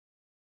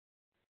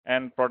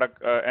and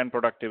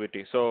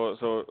productivity. So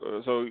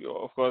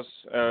of course,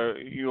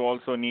 you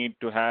also need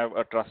to have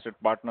a trusted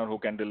partner who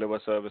can deliver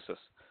services.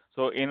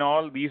 So in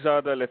all, these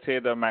are the, let's say,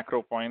 the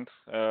macro points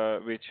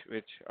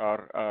which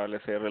are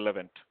let's say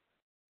relevant.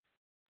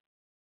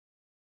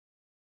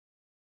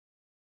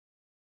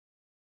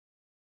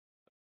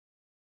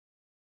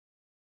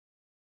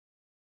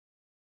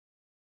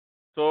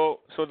 So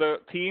the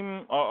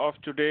theme of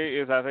today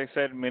is, as I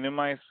said,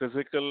 minimize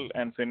physical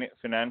and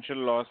financial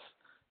loss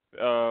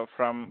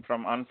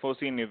from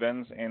unforeseen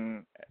events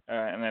in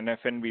an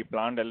FNB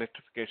plant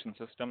electrification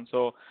system.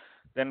 So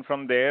then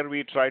from there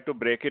we try to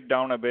break it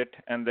down a bit,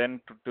 and then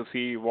to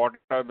see what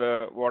are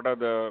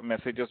the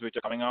messages which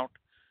are coming out.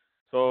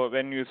 So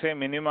when you say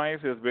minimize,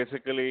 is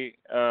basically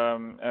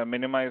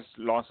minimize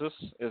losses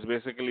is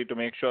basically to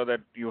make sure that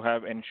you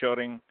have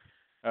ensuring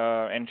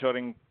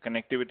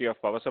connectivity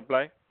of power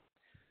supply.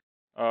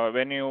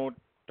 When you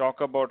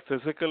talk about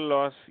physical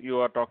loss, you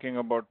are talking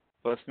about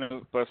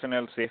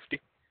personnel safety.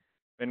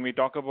 When we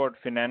talk about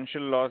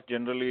financial loss,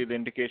 generally the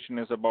indication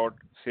is about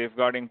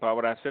safeguarding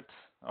power assets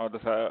or the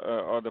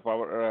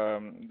power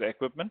the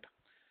equipment.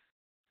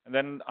 And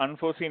then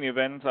unforeseen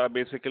events are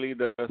basically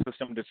the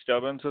system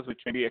disturbances,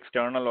 which may be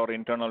external or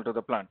internal to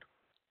the plant.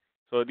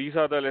 So these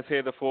are the, let's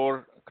say, the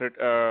four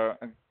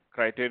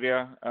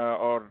criteria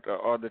or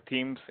the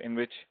themes in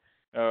which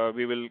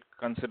we will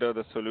consider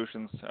the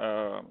solutions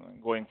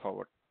going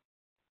forward.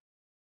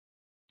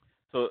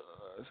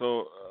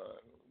 So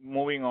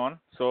moving on.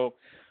 So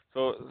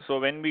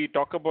when we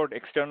talk about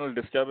external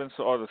disturbance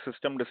or the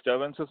system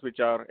disturbances, which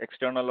are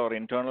external or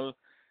internal,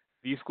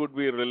 these could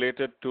be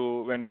related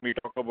to, when we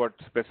talk about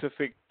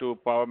specific to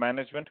power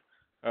management,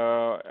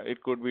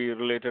 it could be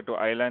related to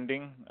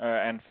islanding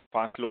and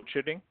fast load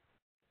shedding.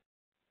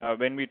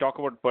 When we talk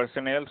about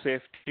personnel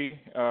safety,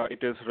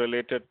 it is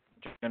related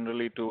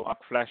generally to arc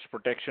flash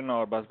protection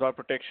or busbar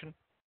protection.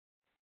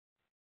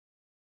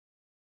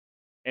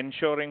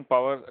 Ensuring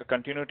power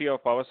continuity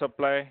of power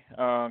supply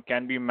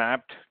can be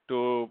mapped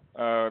to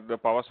the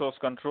power source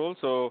control.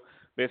 So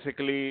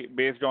basically,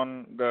 based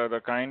on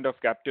the kind of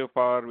captive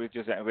power which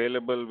is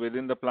available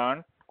within the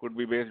plant, could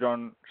be based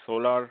on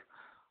solar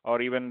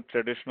or even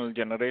traditional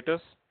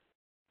generators.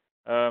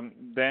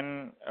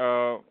 Then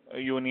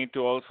you need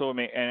to also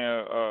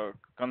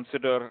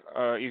consider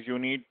if you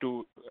need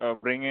to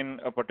bring in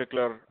a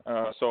particular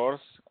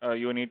source,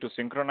 you need to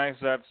synchronize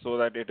that so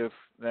that it is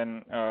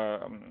then,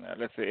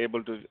 let's say,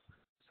 able to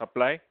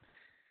supply.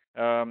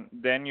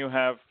 Then you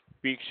have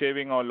peak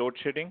shaving or load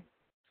shedding.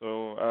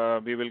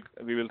 So we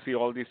will see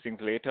all these things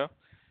later.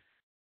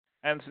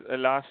 And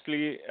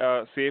lastly,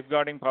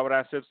 safeguarding power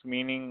assets,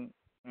 meaning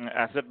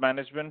asset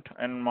management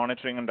and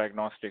monitoring and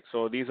diagnostics.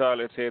 So these are,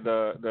 let's say,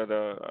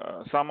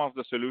 the some of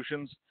the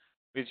solutions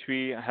which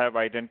we have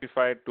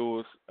identified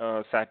to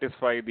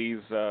satisfy these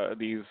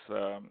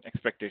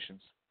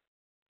expectations.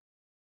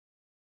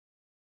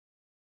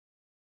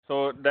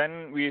 So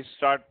then we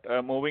start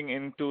moving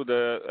into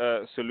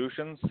the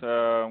solutions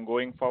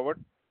going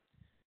forward.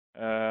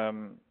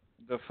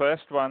 The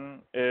first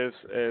one is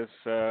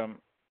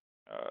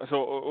so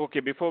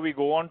okay. Before we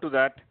go on to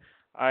that,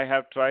 I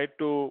have tried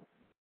to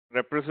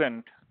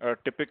represent a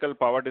typical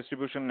power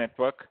distribution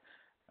network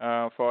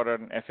for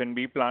an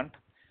FNB plant.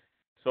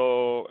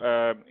 So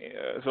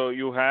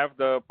you have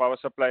the power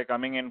supply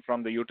coming in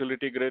from the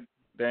utility grid.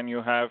 Then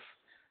you have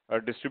a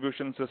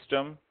distribution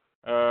system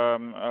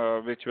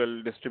which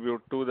will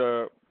distribute to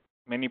the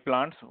many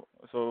plants.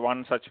 So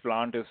one such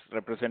plant is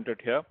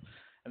represented here.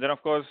 And then,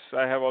 of course,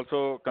 I have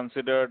also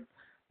considered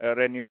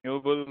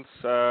renewables,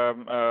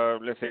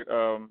 let's say,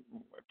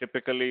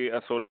 typically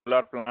a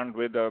solar plant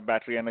with a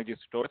battery energy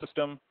storage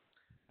system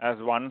as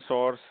one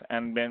source,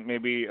 and then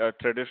maybe a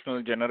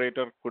traditional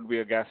generator, could be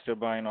a gas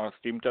turbine or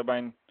steam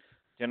turbine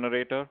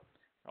generator,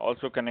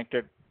 also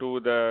connected to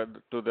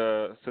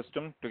the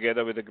system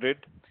together with the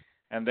grid.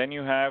 And then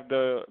you have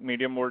the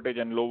medium voltage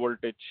and low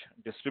voltage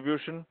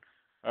distribution,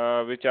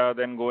 which are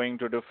then going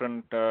to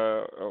different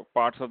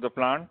parts of the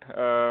plant.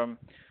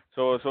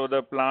 So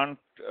the plant,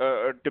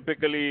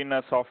 typically in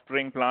a soft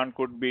drink plant,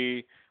 could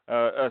be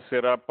a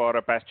syrup or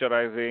a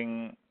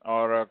pasteurizing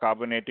or a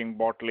carbonating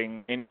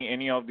bottling,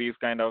 any of these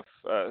kind of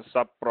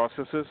sub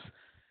processes.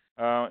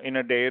 In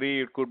a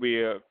dairy, it could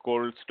be a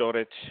cold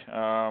storage,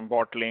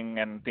 bottling,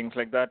 and things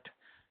like that.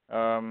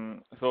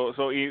 So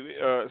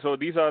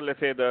these are, let's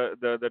say,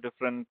 the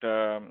different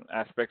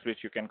aspects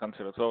which you can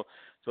consider. So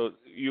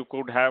you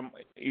could have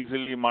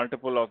easily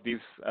multiple of these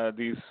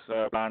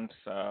plants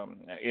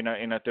in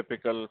a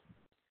typical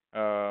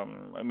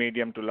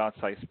medium to large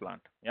size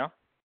plant. Yeah.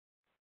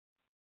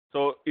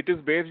 So it is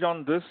based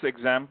on this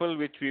example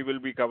which we will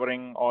be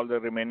covering all the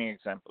remaining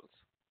examples,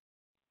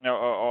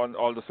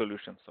 all the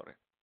solutions. Sorry.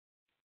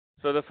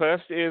 So the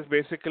first is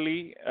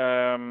basically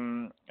a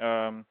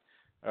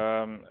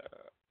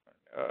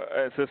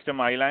system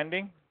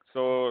islanding.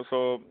 So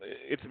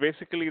it's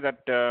basically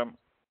that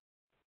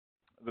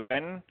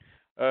when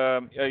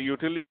a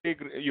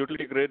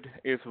utility grid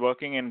is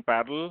working in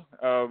parallel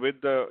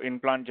with the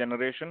in-plant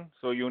generation.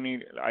 So you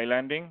need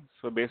islanding.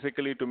 So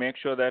basically, to make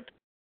sure that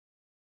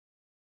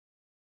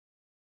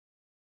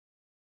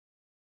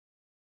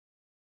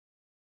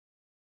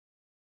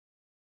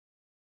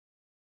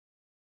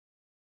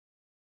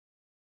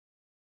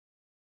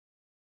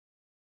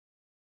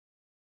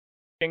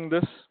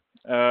this.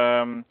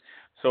 Um,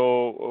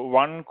 so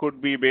one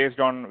could be based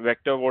on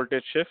vector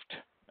voltage shift.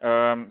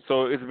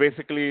 So it's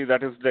basically,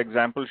 that is the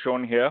example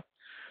shown here.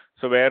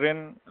 So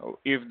wherein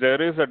if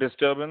there is a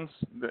disturbance,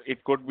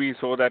 it could be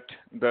so that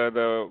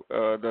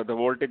the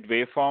voltage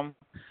waveform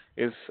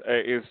is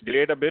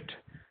delayed a bit,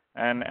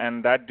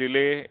 and that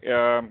delay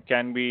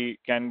can be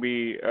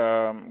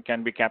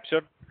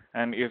captured.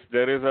 And if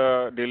there is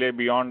a delay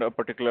beyond a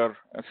particular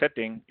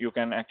setting, you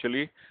can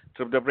actually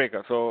trip the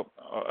breaker. So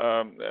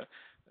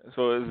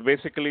it's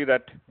basically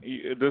that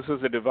this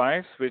is a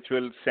device which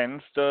will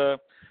sense the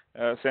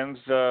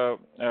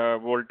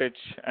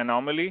voltage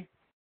anomaly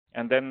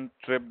and then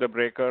trip the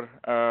breaker,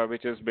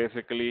 which is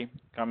basically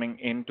coming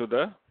into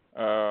the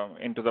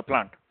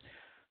plant.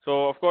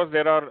 So of course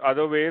there are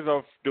other ways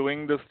of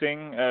doing this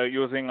thing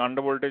using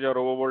under voltage or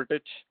over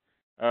voltage,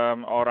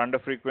 or under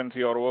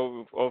frequency or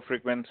over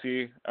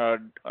frequency,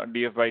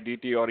 df by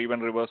dt, or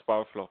even reverse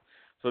power flow.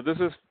 So this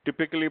is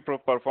typically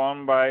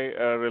performed by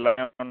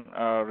relying on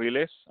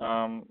relays.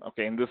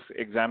 Okay, in this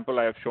example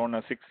I have shown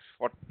a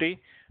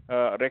 640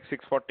 Rec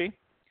 640,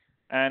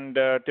 and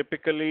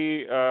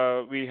typically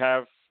we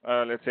have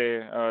let's say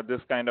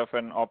this kind of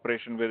an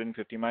operation within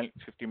 50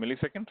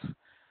 milliseconds.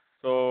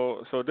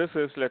 So this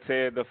is, let's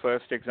say, the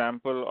first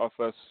example of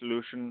a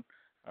solution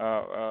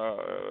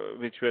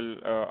which will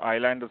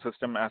island the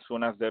system as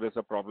soon as there is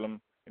a problem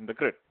in the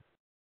grid.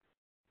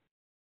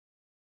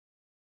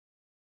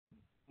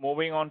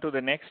 Moving on to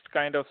the next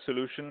kind of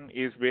solution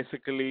is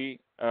basically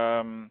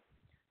an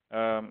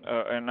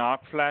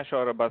arc flash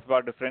or a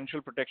busbar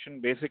differential protection,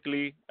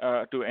 basically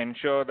to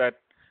ensure that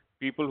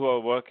people who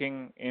are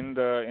working in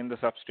the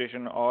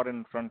substation or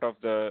in front of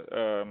the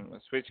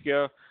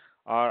switchgear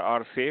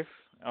are safe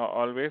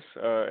always,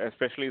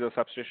 especially the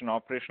substation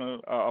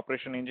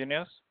operation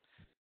engineers.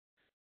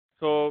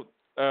 So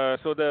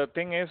the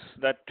thing is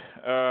that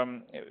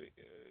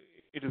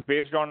it is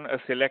based on a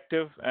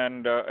selective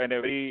and a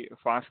very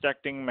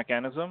fast-acting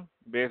mechanism.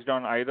 Based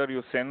on either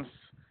you sense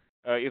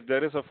if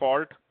there is a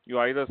fault, you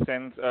either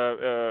sense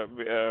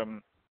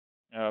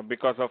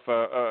because of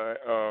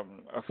a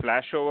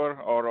flashover,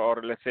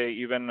 or let's say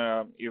even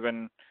a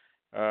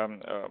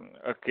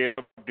case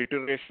of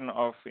deterioration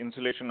of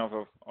insulation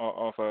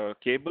of a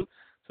cable.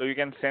 So you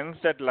can sense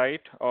that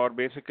light, or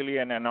basically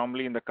an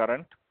anomaly in the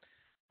current.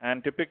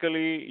 And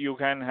typically you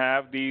can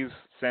have these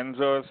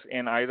sensors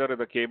in either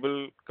the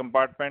cable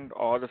compartment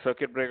or the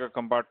circuit breaker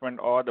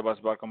compartment or the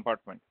busbar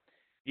compartment.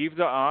 If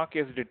the arc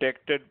is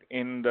detected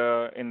in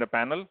the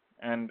panel,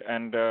 and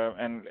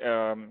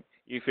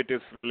if it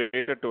is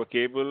related to a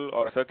cable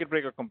or a circuit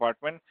breaker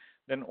compartment,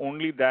 then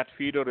only that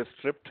feeder is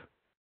stripped.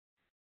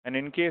 And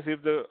in case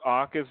if the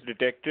arc is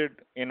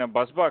detected in a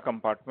busbar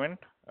compartment,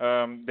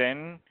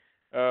 then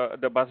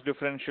the bus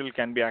differential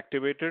can be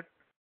activated,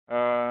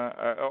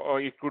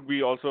 or it could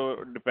be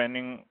also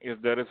depending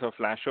if there is a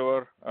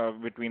flashover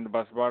between the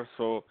bus bars.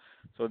 So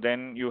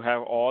then you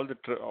have all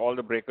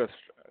the breakers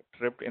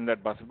tripped in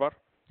that bus bar.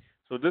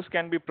 So this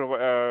can be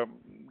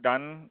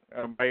done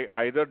by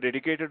either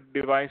dedicated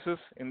devices.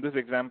 In this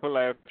example,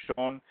 I have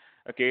shown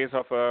a case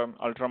of an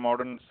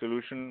ultra-modern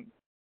solution.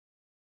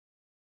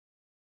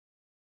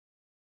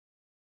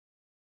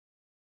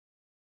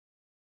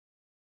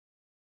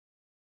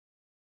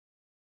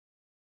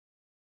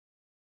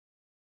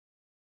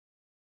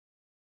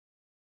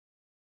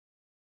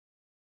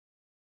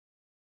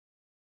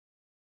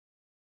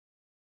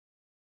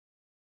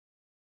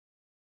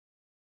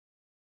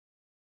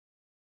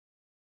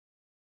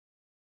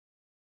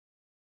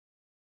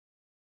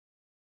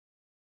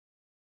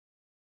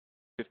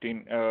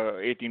 Fifteen,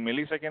 18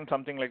 milliseconds,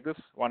 something like this,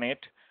 1/8.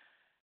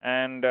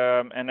 And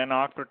an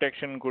arc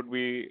protection could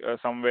be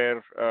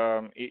somewhere,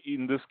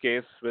 in this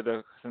case with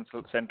a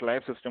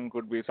centralized system,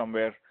 could be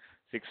somewhere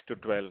 6 to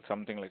 12,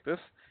 something like this.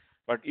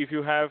 But if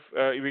you have,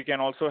 we can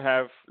also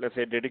have, let's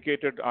say,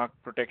 dedicated arc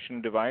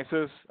protection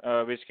devices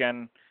which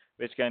can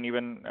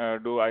even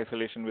do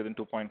isolation within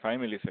 2.5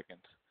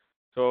 milliseconds.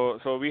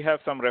 So we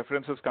have some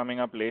references coming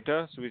up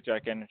later, so which I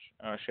can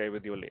share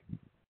with you later.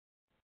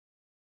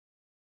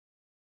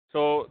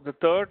 So the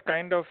third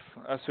kind of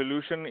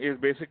solution is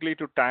basically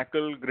to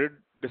tackle grid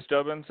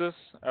disturbances,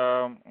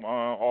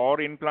 or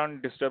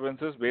in-plant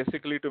disturbances,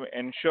 basically to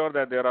ensure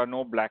that there are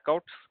no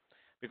blackouts,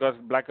 because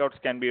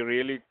blackouts can be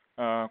really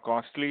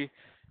costly,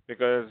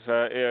 because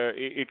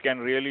it can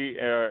really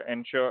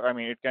ensure, I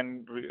mean, it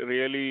can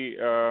really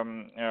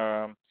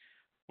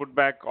put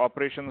back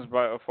operations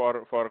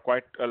for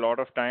quite a lot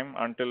of time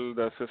until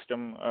the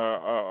system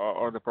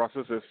or the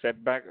process is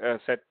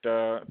set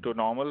to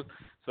normal.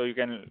 So you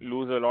can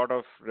lose a lot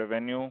of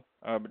revenue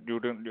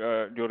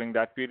during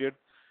that period.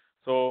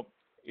 So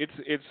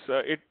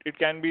it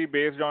can be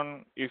based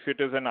on if it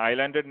is an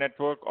islanded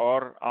network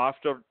or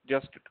after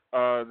just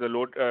the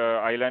load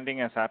islanding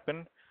has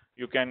happened.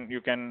 You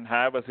can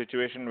have a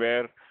situation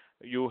where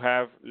you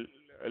have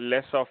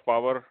less of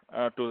power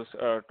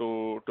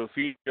to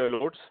feed your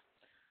loads.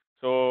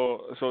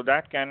 So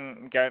that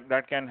can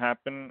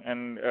happen,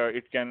 and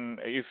it can,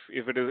 if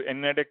it is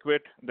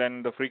inadequate,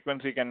 then the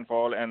frequency can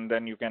fall, and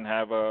then you can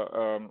have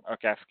a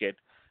cascade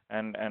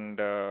and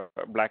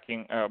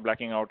blacking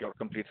out your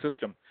complete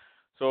system.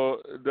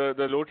 So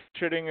the load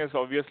shedding is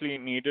obviously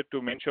needed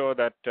to make sure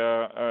that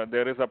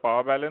there is a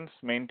power balance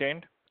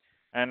maintained,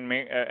 and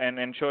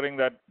ensuring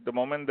that the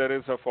moment there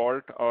is a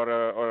fault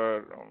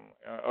or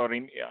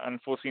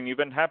unforeseen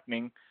event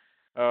happening,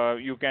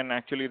 you can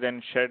actually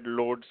then shed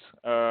loads,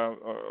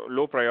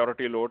 low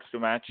priority loads, to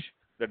match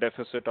the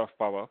deficit of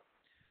power.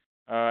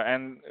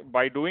 And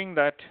by doing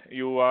that,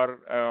 you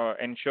are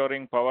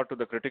ensuring power to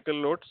the critical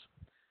loads.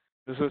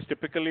 This is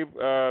typically,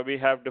 we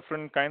have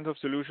different kinds of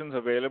solutions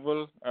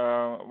available.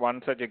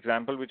 One such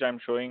example which I'm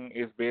showing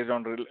is based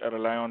on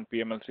rely on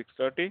PML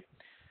 630.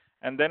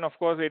 And then, of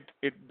course,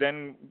 it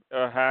then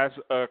has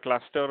a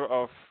cluster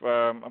of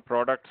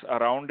products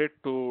around it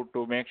to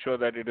make sure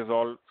that it is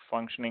all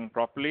functioning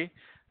properly,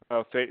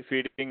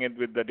 feeding it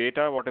with the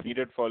data what is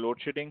needed for load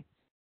shedding.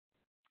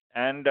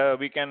 And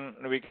we can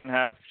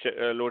have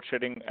load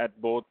shedding at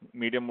both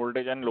medium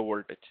voltage and low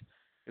voltage.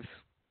 It's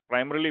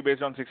primarily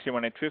based on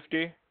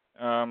 61850,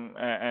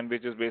 and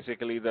which is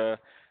basically the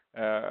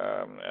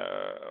a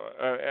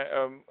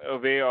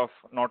way of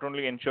not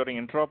only ensuring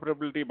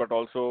interoperability but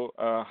also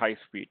high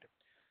speed.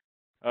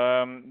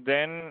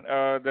 Then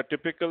the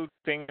typical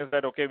thing is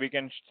that, okay, we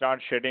can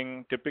start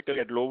shedding typically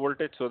at low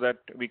voltage so that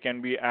we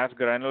can be as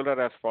granular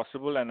as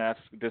possible and as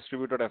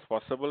distributed as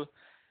possible.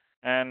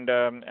 And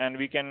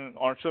we can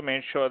also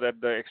make sure that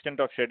the extent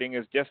of shedding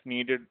is just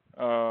needed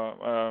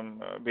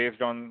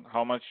based on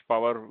how much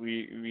power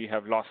we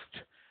have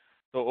lost.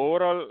 So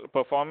overall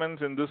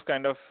performance in this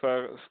kind of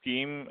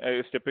scheme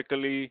is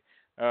typically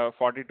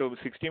 40 to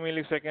 60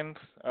 milliseconds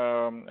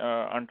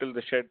until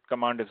the shed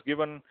command is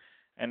given.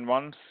 And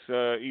once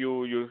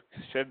you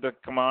shed the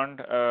command,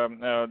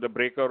 the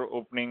breaker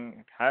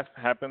opening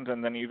happens,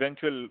 and then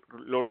eventual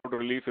load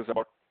relief is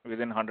about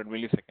within 100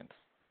 milliseconds.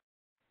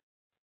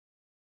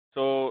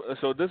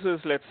 So this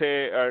is, let's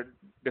say,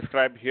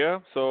 described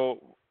here. So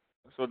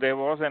there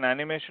was an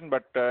animation,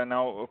 but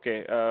now,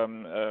 okay,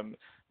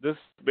 this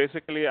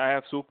basically I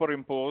have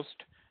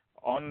superimposed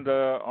on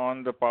the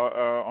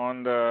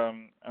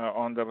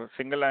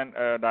single line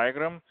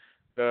diagram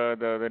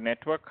the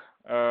network,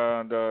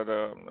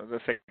 the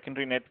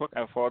secondary network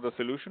for the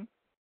solution,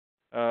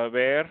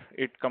 where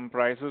it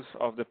comprises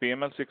of the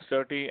PML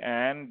 630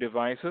 and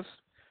devices.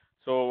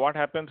 So what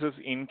happens is,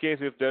 in case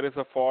if there is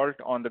a fault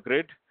on the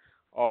grid,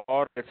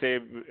 or let's say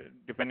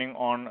depending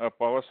on a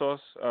power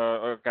source,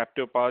 a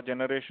captive power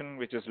generation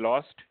which is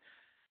lost,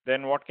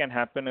 then what can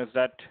happen is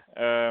that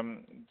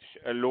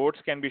loads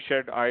can be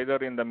shed either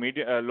in the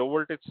low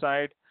voltage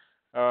side.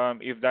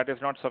 If that is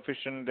not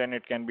sufficient, then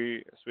it can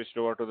be switched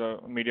over to the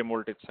medium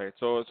voltage side.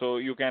 So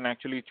you can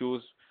actually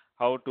choose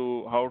how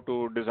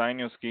to design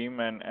your scheme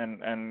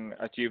and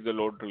achieve the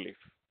load relief.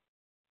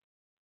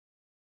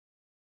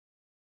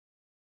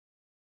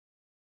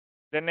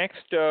 The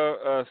next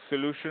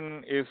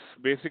solution is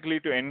basically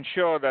to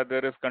ensure that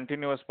there is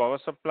continuous power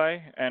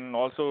supply and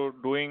also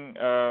doing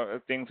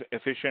things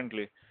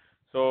efficiently.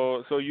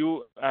 So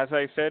you, as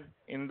I said,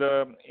 in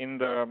the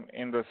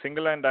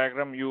single line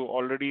diagram, you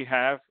already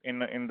have in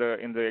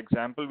the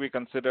example we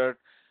considered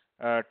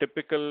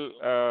typical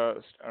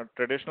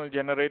traditional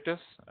generators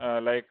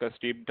like a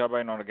steam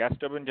turbine or a gas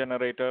turbine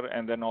generator,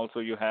 and then also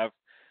you have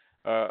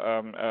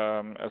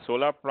a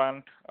solar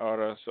plant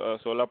or a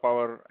solar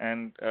power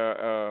and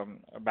a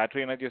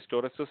battery energy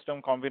storage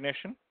system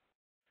combination.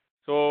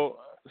 So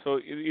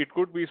it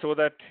could be so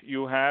that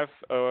you have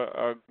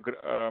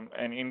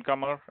an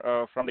incomer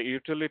from the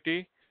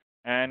utility,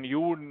 and you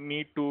would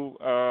need to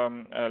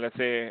let's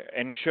say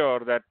ensure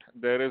that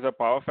there is a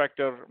power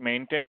factor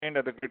maintained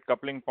at the grid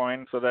coupling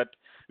point, so that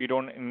we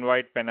don't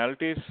invite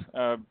penalties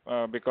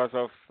because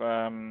of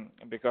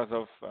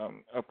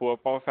a poor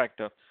power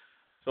factor.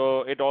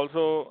 So it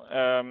also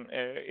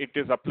it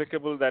is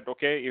applicable that,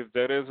 okay, if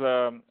there is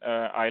a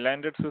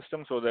islanded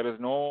system, so there is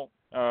no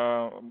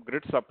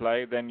grid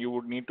supply, then you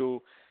would need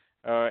to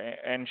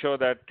ensure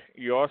that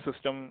your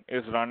system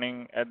is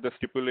running at the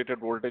stipulated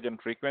voltage and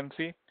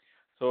frequency.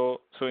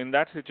 So in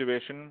that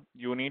situation,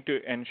 you need to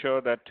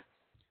ensure that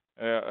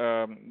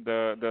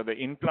the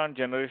in-plant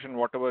generation,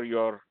 whatever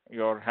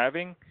you're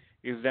having,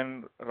 is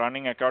then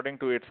running according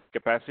to its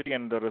capacity,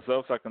 and the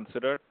reserves are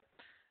considered,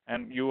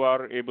 and you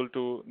are able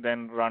to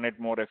then run it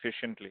more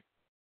efficiently.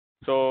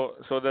 So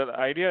the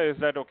idea is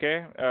that,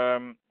 okay,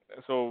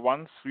 so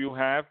once you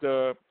have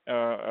the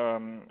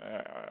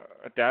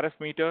tariff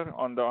meter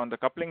on the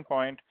coupling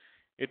point,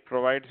 it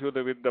provides you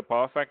with the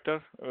power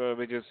factor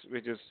which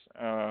is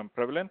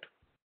prevalent,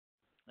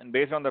 and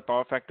based on the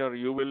power factor,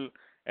 you will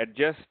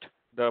adjust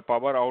the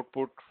power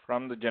output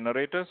from the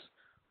generators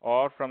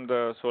or from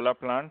the solar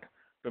plant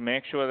to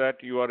make sure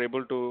that you are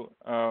able to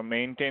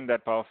maintain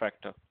that power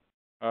factor.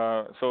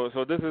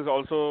 So this is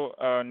also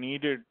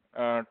needed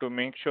to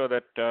make sure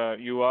that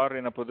you are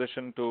in a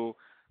position to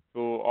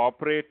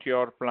operate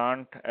your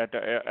plant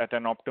at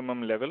an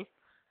optimum level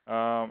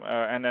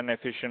and an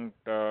efficient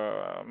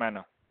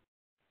manner.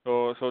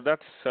 So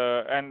that's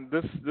and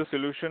this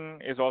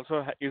solution is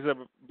also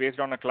based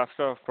on a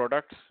cluster of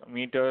products,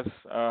 meters,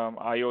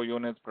 I/O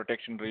units,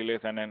 protection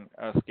relays, and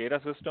a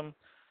SCADA system,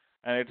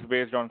 and it's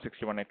based on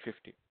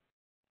 61850.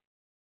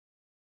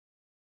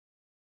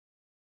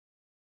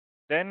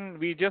 Then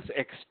we just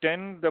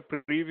extend the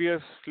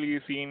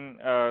previously seen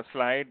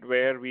slide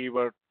where we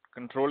were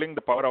controlling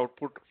the power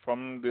output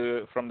from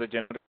the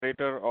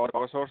generator or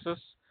power sources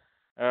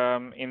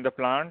in the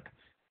plant.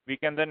 We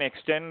can then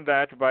extend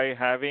that by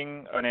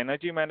having an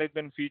energy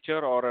management feature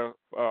or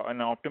an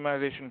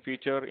optimization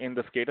feature in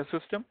the SCADA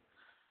system,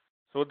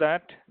 so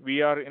that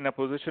we are in a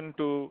position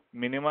to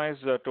minimize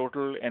the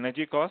total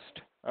energy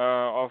cost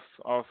of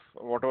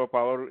whatever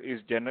power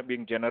is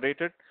being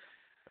generated,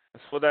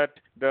 so that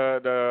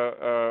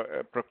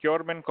the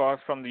procurement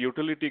cost from the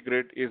utility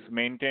grid is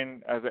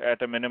maintained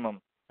at a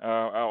minimum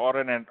or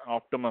an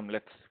optimum.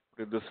 Let's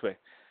put it this way.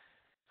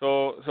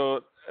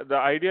 So the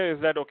idea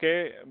is that,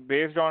 okay,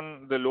 based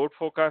on the load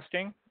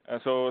forecasting,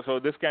 so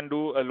this can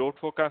do a load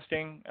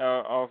forecasting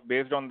of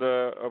based on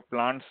the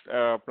plant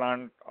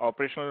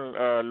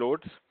operational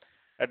loads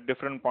at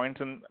different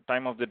points in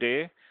time of the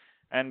day,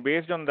 and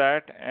based on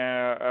that,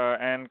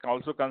 and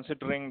also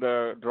considering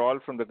the drawal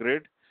from the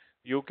grid,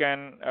 you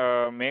can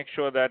make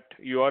sure that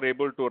you are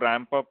able to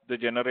ramp up the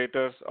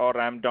generators or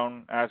ramp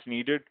down as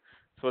needed,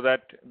 so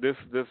that this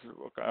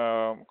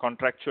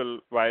contractual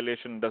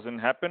violation doesn't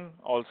happen.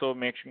 Also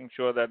making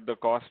sure that the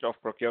cost of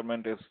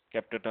procurement is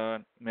kept at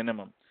a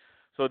minimum.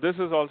 So this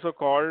is also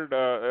called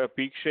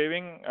peak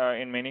shaving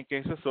in many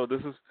cases. So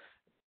this is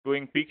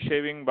doing peak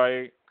shaving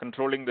by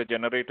controlling the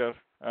generator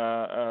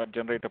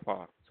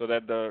power, so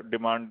that the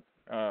demand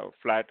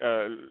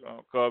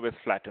curve is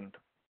flattened.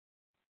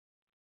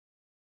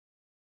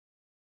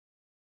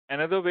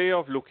 Another way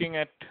of looking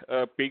at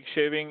peak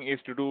shaving is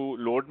to do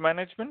load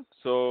management.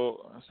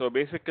 So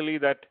basically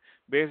that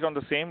based on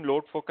the same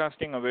load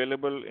forecasting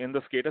available in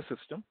the SCADA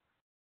system,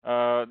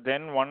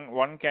 then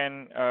one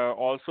can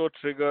also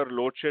trigger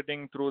load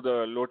shedding through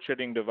the load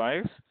shedding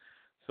device,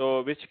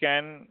 so which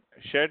can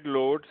shed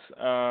loads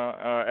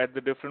at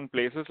the different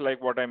places,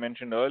 like what I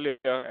mentioned earlier,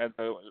 at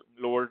the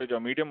low voltage or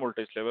medium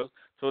voltage level,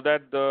 so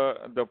that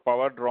the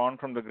power drawn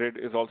from the grid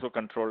is also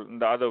controlled in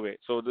the other way.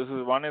 So this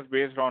is one is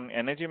based on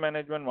energy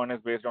management, one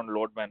is based on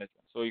load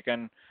management. So you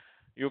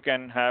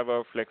can have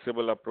a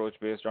flexible approach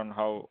based on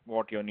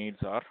what your needs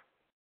are.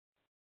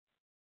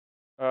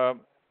 Uh,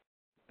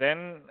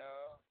 then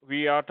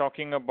we are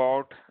talking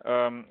about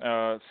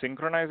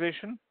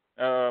synchronization.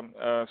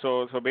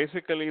 So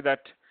basically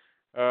that,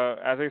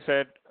 as I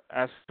said,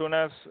 as soon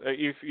as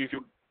if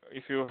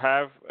you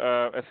have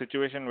a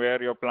situation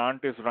where your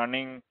plant is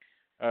running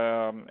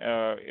in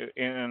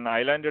an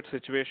islanded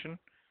situation,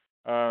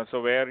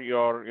 so where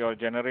your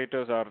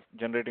generators are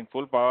generating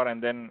full power,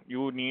 and then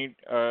you need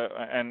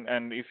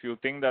and if you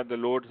think that the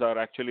loads are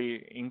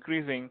actually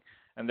increasing,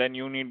 and then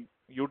you need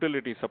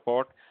utility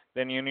support,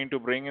 then you need to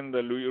bring in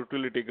the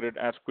utility grid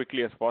as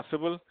quickly as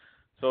possible.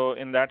 So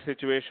in that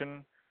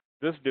situation,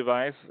 this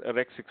device,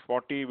 Rex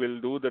 640, will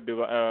do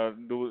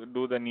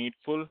the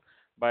needful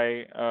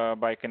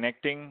by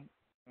connecting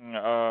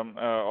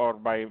or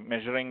by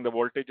measuring the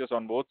voltages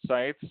on both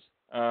sides,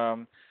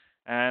 um,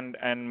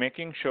 and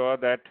making sure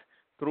that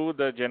through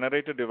the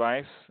generator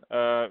device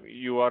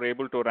you are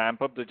able to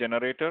ramp up the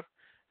generator.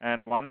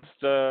 And once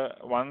the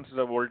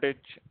voltage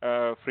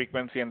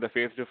frequency and the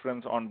phase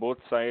difference on both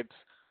sides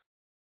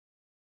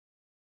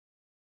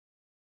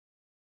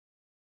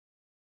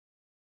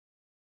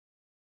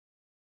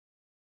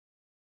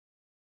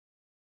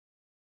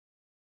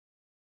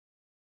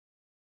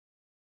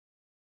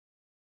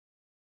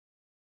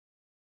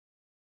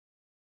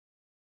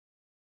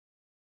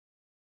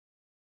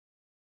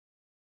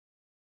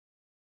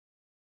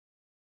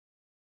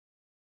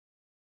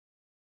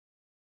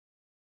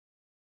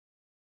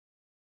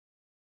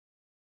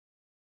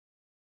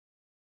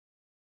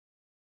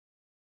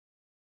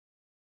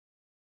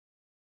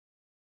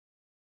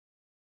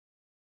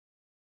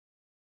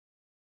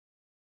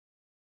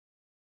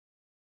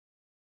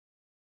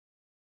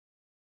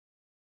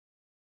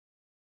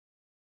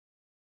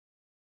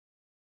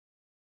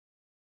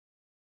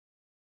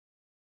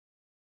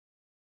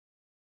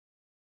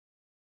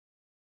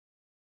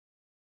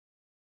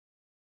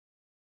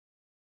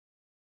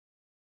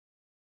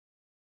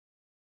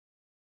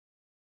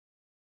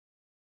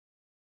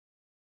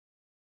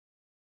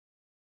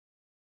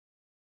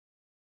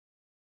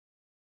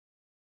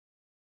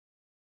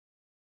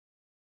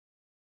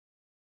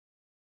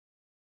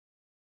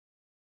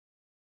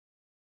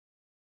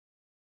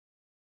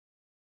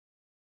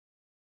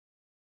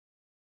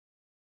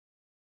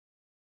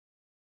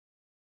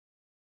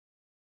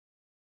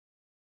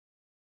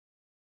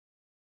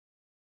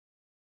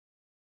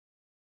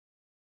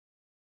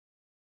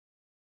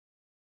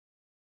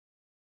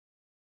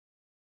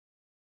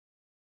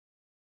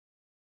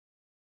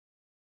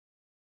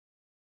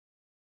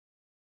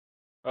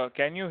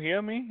Can you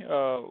hear me?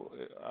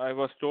 I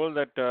was told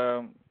that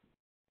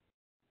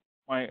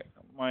my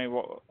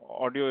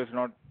audio is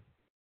not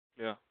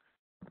clear.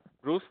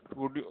 Bruce,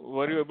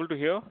 were you able to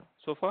hear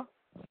so far?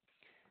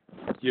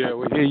 Yeah,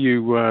 we hear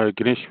you,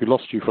 Ganesh. We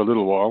lost you for a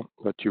little while,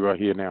 but you are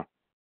here now.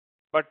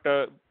 But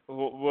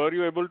were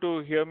you able to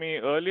hear me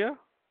earlier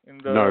in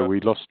No, the? we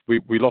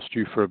lost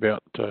you for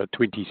about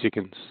 20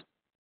 seconds.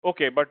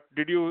 Okay, but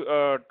did you?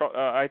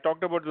 I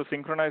talked about the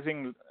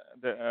synchronizing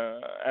the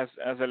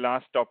as a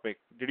last topic.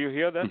 Did you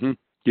hear that? Hmm.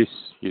 Yes,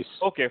 yes.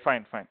 Okay,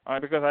 fine, fine.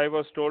 Because I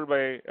was told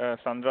by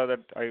Sandra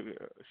that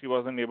she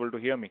wasn't able to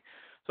hear me.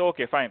 So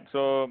okay, fine.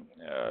 So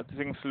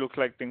things look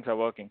like things are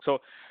working. So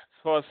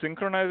for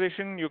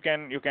synchronization, you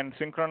can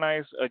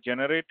synchronize a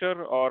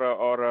generator or a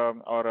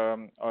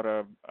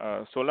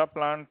solar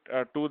plant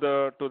to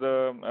the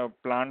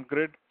plant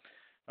grid,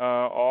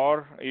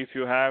 or if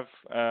you have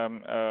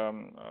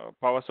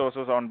power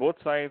sources on both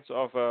sides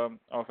of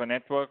a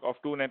network of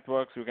two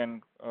networks, you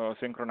can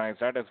synchronize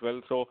that as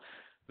well. So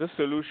this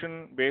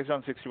solution based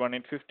on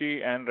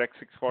 61850 and Rec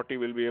 640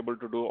 will be able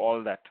to do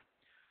all that.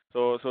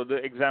 So the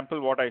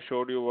example what I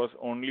showed you was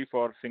only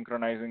for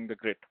synchronizing the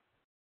grid.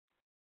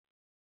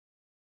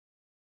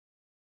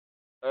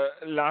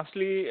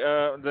 Lastly,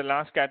 the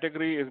last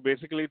category is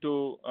basically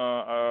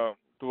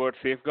towards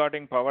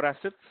safeguarding power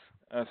assets.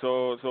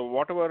 So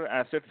whatever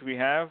assets we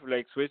have,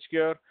 like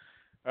switchgear,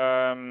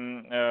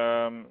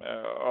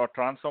 or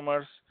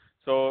transformers.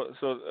 So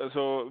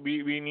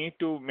we need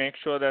to make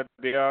sure that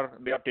they are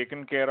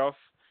taken care of,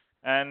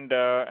 and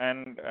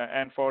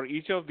for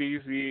each of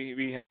these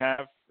we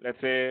have,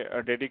 let's say,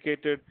 a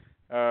dedicated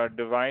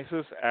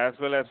devices as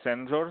well as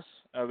sensors,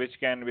 which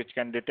can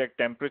detect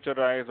temperature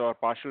rise or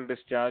partial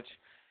discharge,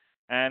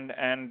 and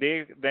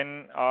they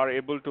then are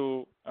able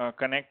to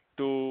connect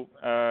to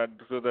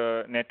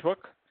the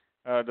network,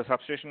 the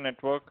substation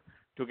network,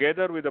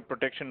 together with the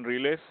protection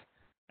relays,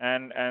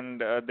 and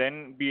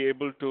then be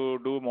able to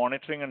do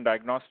monitoring and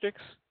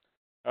diagnostics,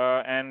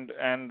 and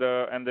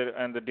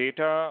the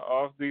data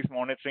of these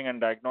monitoring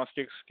and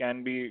diagnostics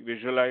can be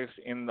visualized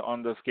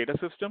on the SCADA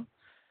system.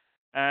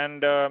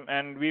 And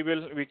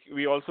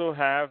we also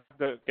have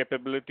the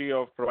capability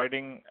of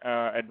providing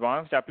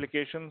advanced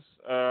applications,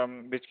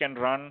 which can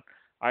run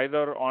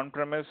either on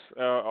premise,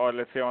 or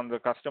let's say on the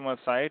customer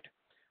site,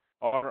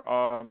 or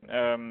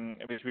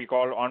which we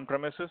call on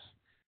premises,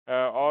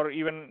 or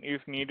even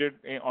if needed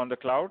on the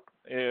cloud,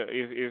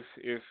 if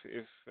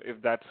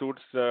that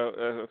suits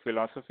the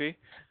philosophy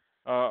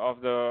of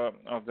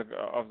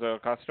the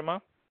customer.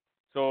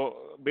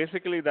 So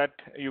basically, that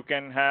you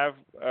can have,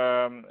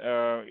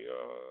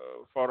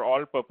 for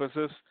all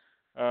purposes,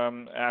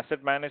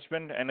 asset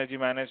management, energy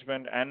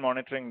management, and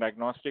monitoring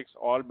diagnostics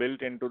all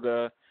built into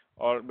the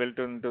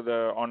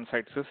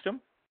on-site system.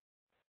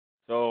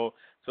 So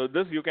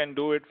this you can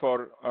do it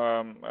for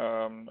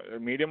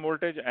medium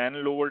voltage and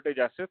low voltage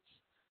assets,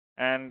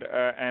 and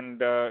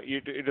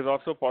it is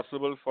also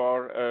possible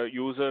for a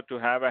user to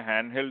have a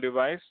handheld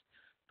device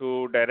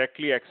to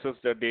directly access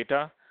the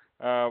data,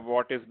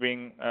 what is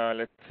being,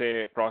 let's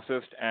say,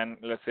 processed, and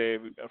let's say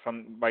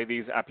from by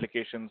these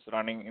applications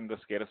running in the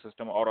SCADA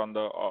system or on the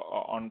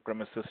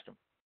on-premise system.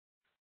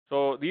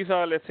 So these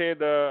are, let's say,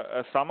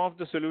 the some of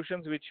the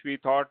solutions which we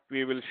thought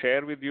we will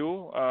share with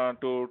you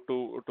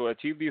to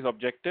achieve these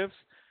objectives.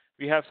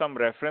 We have some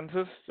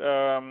references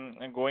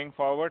going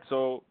forward.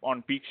 So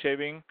on peak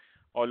shaving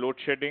or load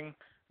shedding,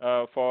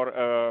 for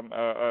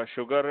a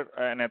sugar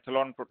and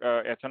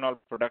ethanol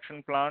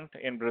production plant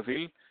in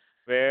Brazil,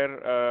 where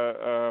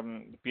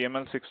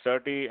PML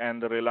 630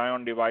 and the rely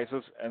on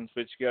devices and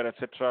switchgear,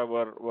 etc.,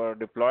 were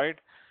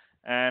deployed,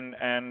 and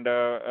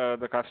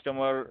the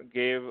customer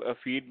gave a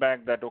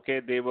feedback that okay,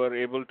 they were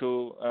able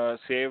to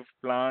save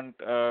plant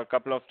a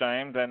couple of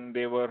times, and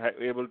they were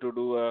able to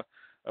do a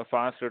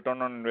fast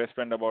return on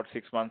investment about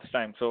 6 months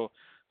time. So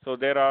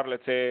there are,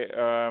 let's say,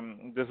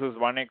 this is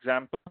one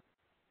example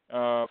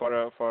for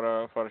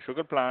a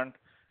sugar plant.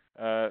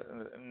 Uh,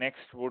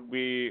 Next would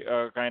be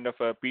a kind of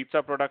a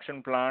pizza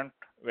production plant,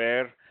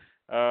 where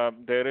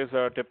there is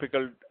a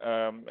typical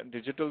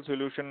digital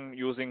solution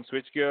using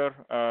switchgear,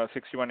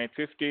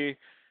 61850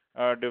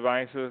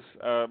 devices,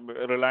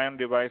 Reliant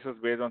devices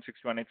based on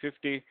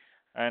 61850,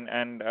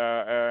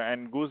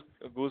 and Goose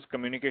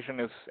communication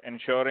is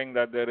ensuring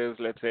that there is,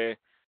 let's say,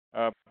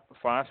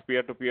 fast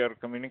peer-to-peer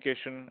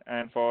communication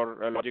and for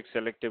logic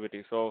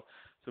selectivity. So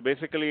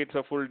basically, it's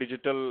a full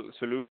digital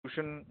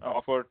solution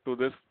offered to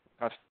this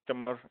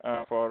customer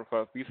for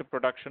piece of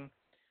production.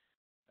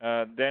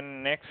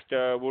 Then next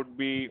would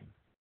be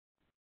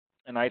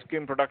an ice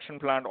cream production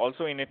plant,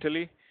 also in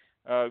Italy,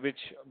 which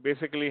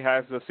basically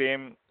has the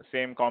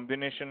same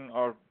combination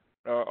of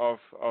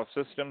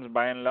systems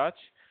by and large.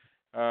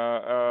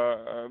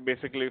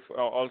 Basically,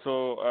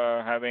 also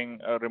having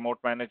a remote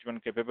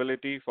management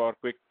capability for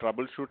quick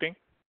troubleshooting.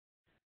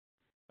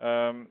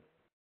 Um,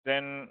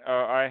 then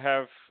I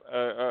have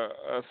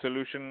a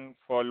solution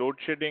for load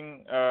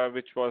shedding,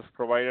 which was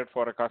provided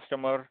for a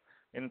customer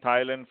in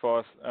Thailand,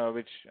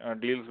 which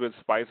deals with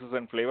spices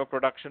and flavor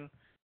production.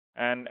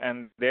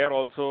 and there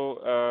also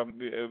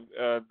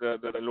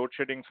the load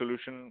shedding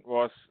solution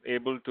was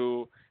able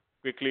to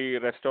quickly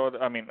restore,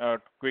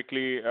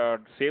 quickly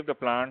save the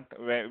plant,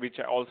 which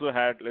also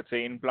had, let's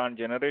say, in-plant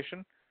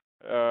generation,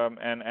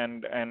 and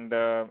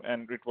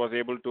it was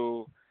able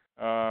to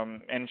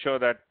ensure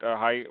that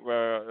high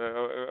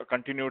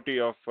continuity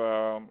of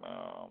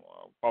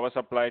power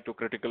supply to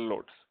critical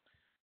loads.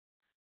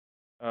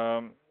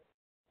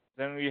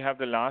 Then we have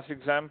the last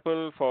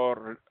example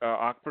for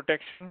arc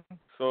protection.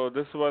 So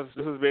this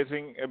is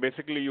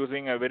basically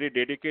using a very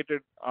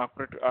dedicated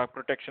arc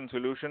protection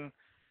solution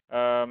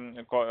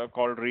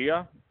called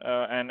RIA,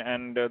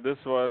 this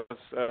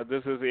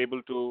is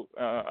able to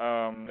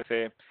let's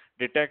say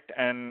detect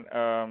and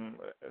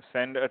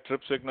send a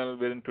trip signal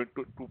within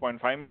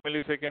 2.5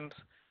 milliseconds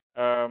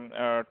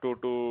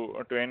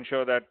to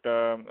ensure that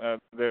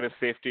there is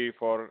safety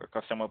for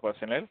customer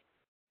personnel.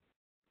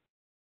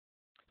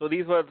 So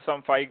these were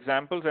some 5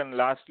 examples, and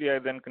lastly, I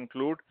then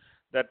conclude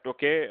that the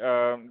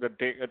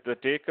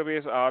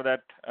takeaways are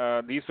that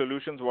these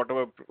solutions,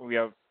 whatever we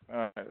have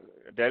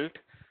dealt,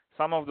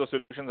 some of the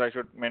solutions I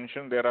should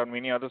mention, there are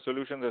many other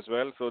solutions as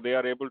well. So they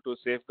are able to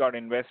safeguard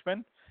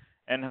investment,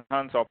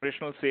 enhance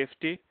operational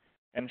safety,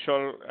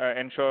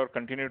 ensure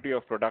continuity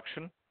of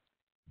production.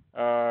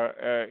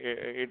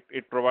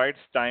 It provides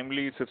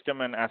timely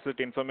system and asset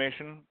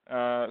information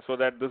so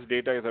that this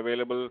data is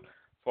available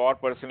for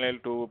personnel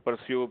to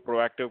pursue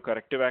proactive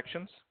corrective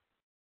actions.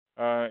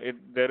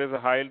 There is a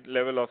high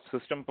level of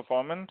system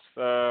performance.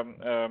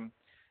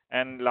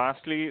 And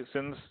lastly,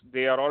 since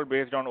they are all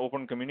based on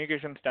open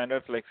communication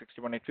standards like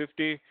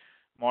 61850,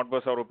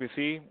 Modbus or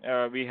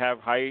OPC, we have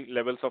high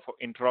levels of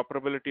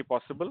interoperability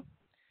possible.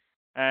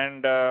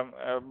 And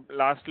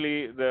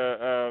lastly,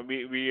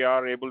 we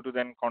are able to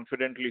then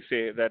confidently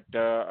say that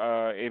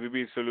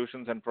ABB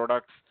solutions and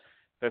products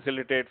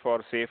facilitate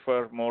for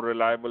safer, more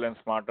reliable, and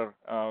smarter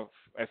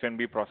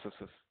F&B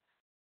processes.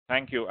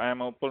 Thank you. I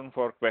am open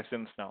for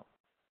questions now.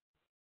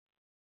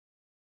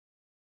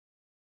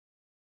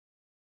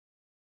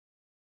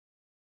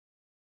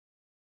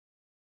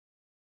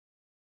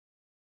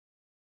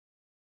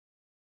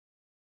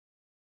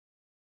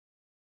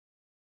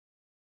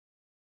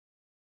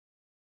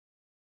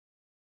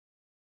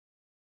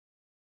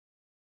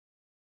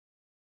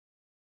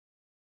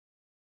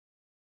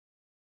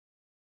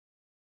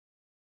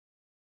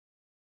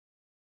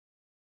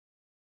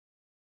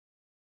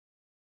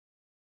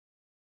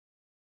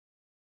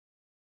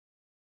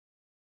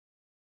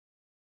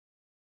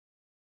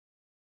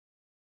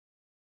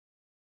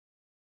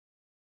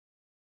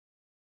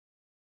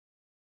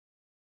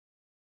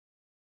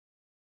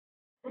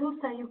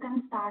 Rusa, you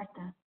can start.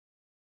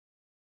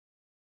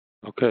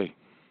 Okay.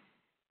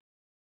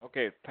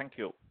 Okay, thank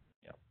you.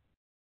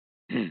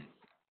 Yeah.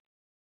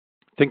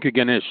 Thank you,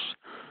 Ganesh.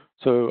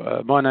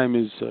 So my name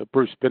is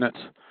Bruce Bennett,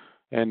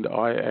 and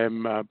I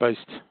am based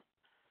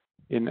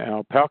in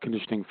our power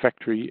conditioning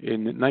factory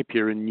in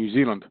Napier in New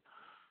Zealand.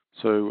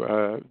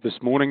 So this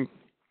morning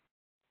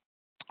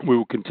we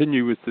will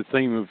continue with the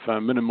theme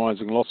of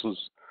minimizing losses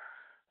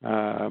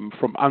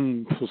from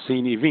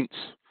unforeseen events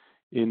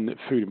in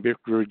food and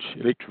beverage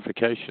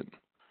electrification.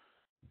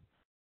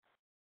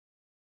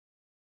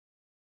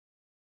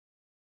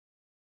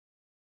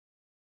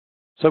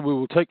 So we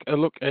will take a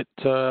look at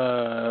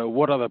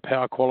what are the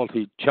power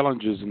quality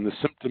challenges and the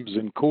symptoms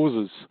and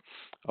causes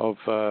of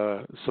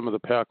some of the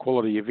power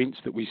quality events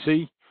that we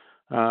see.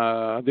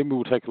 Then we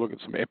will take a look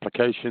at some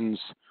applications,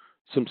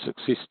 some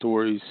success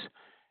stories,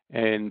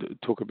 and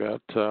talk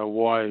about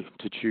why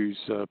to choose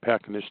power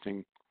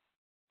conditioning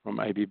from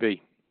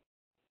ABB.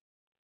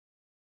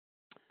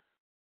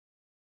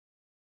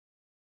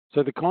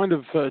 So the kind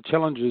of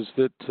challenges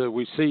that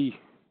we see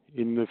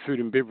in the food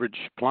and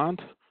beverage plant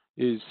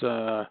is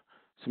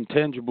some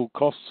tangible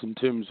costs in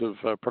terms of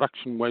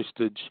production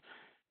wastage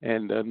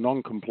and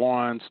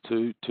non-compliance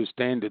to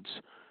standards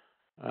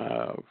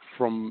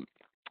from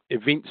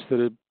events that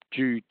are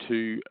due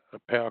to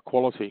power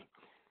quality.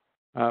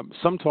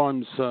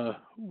 Sometimes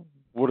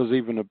what is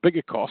even a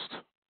bigger cost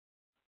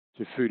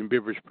to food and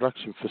beverage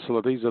production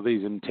facilities are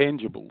these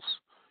intangibles,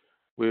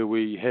 where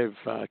we have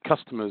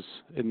customers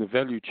in the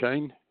value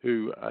chain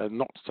who are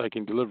not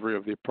taking delivery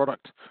of their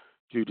product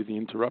due to the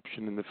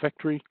interruption in the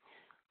factory,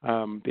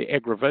 the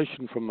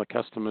aggravation from the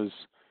customers,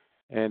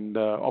 and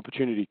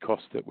opportunity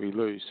costs that we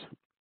lose.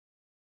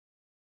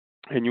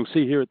 And you'll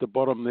see here at the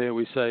bottom there,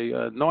 we say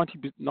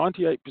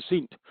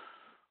 98%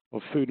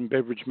 of food and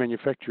beverage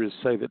manufacturers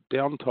say that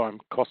downtime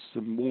costs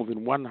them more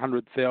than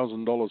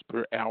 $100,000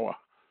 per hour,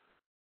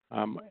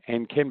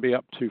 and can be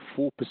up to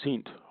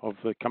 4% of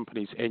the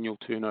company's annual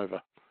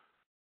turnover.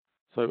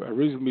 So a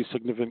reasonably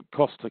significant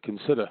cost to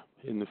consider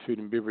in the food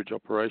and beverage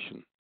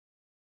operation.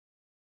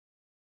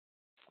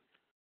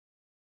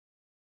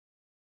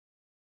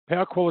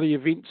 Power quality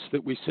events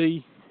that we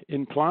see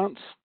in plants,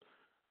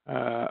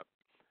 the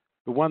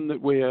one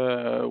that we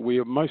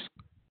are most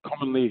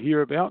commonly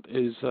hear about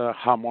is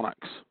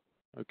harmonics.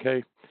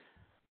 Okay,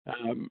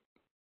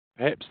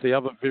 perhaps the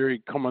other very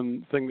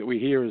common thing that we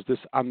hear is this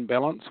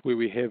unbalance, where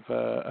we have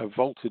a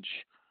voltage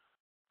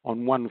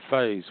on one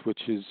phase,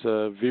 which is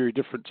very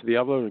different to the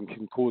other and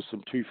can cause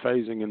some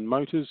two-phasing in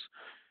motors.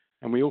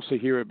 And we also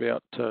hear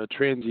about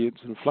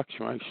transients and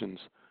fluctuations.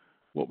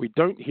 What we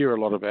don't hear a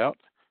lot about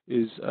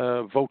is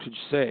voltage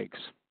sags.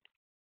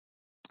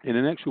 And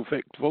in actual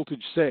fact,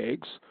 voltage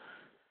sags,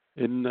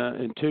 in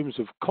terms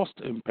of cost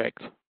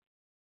impact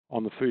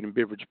on the food and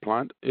beverage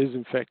plant, is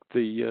in fact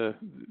the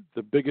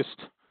biggest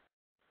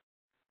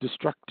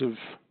destructive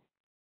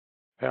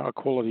power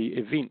quality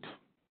event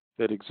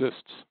that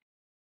exists.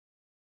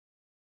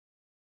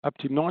 Up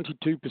to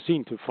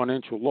 92% of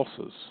financial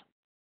losses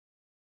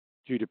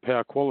due to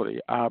power quality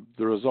are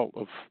the result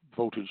of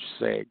voltage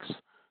sags.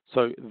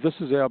 So this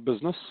is our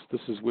business.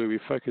 This is where we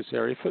focus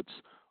our efforts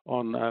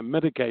on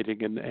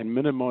mitigating and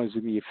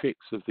minimizing the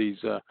effects of these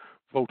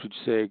voltage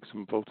sags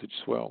and voltage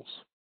swells.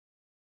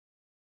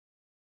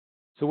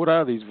 So what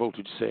are these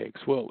voltage sags?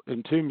 Well,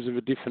 in terms of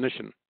a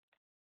definition,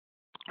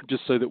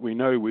 just so that we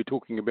know we're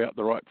talking about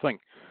the right thing.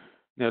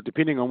 Now,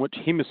 depending on which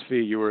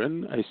hemisphere you're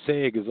in, a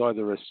sag is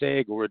either a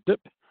sag or a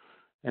dip,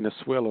 and a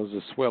swell is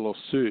a swell or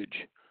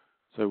surge.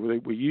 So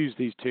we use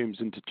these terms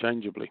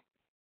interchangeably.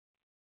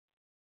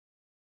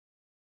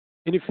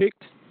 In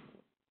effect,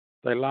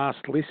 they last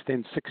less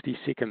than 60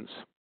 seconds,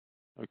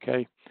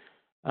 okay?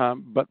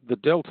 But the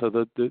delta,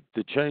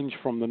 the change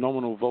from the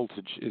nominal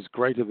voltage is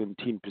greater than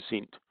 10%.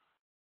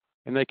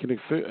 And they can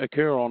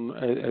occur on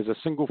as a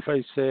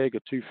single-phase sag, a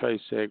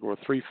two-phase sag, or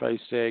a three-phase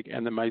sag,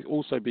 and they may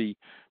also be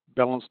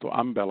balanced or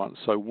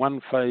unbalanced. So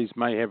one phase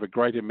may have a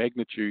greater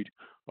magnitude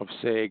of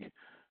sag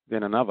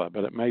than another,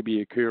 but it may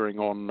be occurring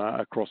on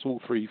across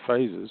all three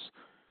phases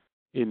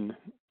in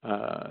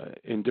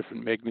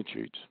different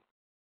magnitudes.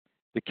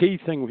 The key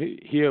thing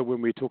here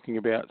when we're talking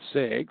about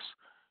sags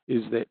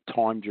is that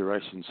time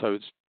duration. So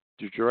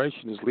the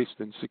duration is less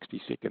than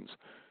 60 seconds.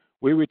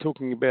 Where we're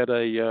talking about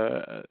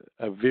a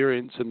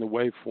variance in the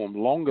waveform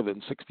longer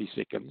than 60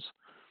 seconds,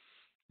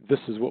 this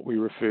is what we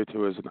refer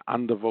to as an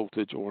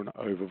undervoltage or an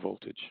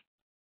overvoltage.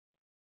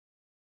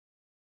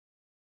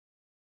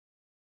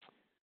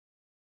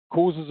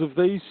 Causes of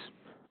these,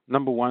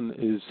 number one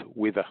is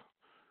weather.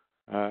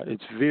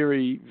 It's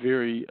very,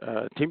 very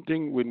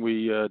tempting when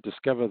we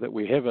discover that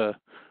we have a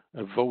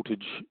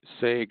voltage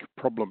sag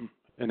problem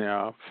in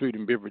our food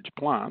and beverage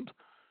plant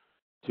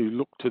to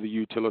look to the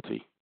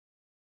utility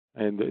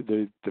and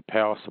the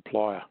power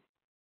supplier.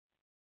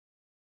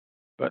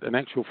 But in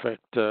actual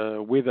fact,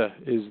 weather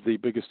is the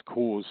biggest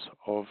cause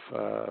of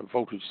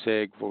voltage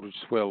sag, voltage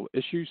swell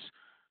issues.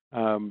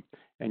 And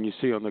you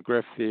see on the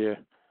graph there,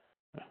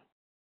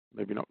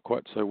 maybe not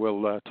quite so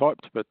well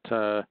typed,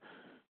 but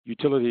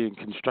utility and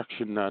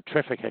construction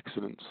traffic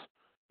accidents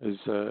is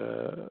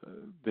the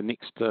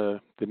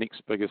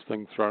next biggest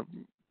thing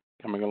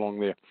coming along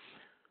there.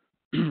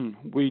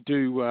 We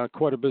do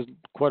quite a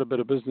bit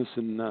of business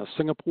in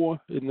Singapore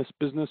in this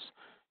business,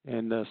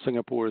 and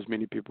Singapore, as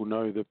many people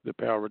know, the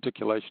power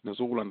reticulation is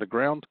all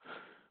underground,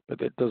 but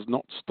that does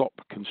not stop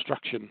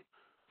construction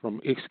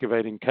from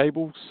excavating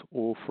cables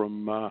or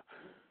from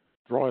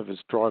drivers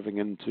driving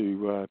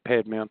into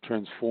pad mount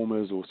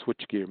transformers or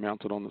switchgear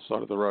mounted on the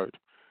side of the road.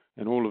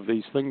 And all of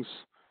these things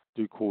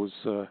do cause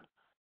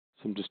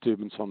some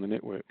disturbance on the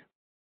network.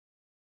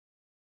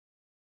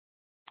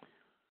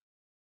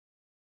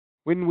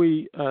 When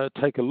we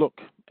take a look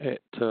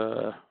at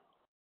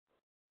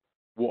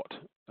what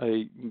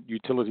a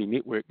utility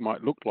network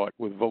might look like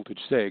with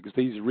voltage sags,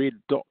 these red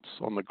dots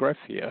on the graph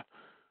here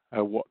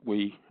are what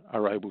we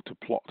are able to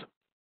plot.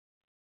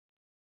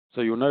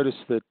 So you'll notice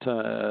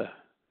that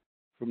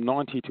from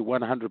 90 to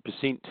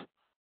 100%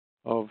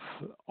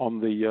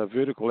 on the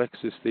vertical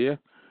axis there,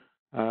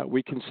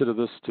 we consider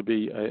this to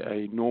be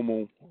a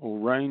normal or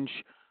range.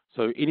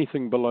 So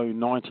anything below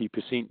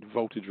 90%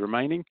 voltage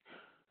remaining,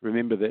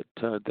 remember that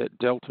that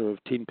delta of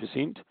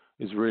 10%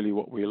 is really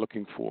what we're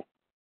looking for.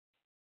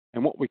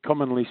 And what we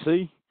commonly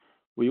see,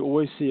 we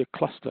always see a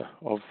cluster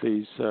of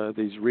these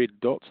red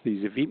dots,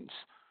 these events,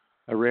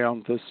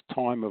 around this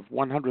time of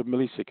 100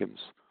 milliseconds.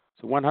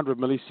 So 100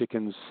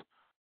 milliseconds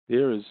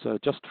there is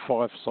just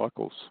 5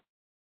 cycles.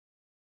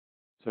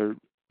 So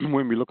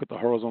when we look at the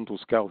horizontal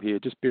scale here,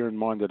 just bear in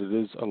mind that it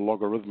is a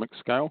logarithmic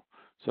scale.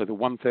 So the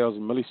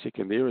 1000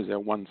 millisecond there is our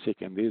 1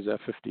 second. There's our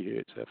 50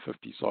 hertz, our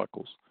 50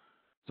 cycles.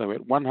 So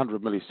at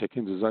 100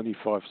 milliseconds is only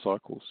 5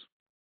 cycles.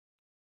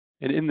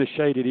 And in the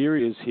shaded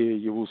areas here,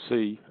 you will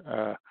see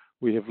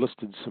we have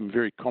listed some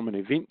very common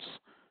events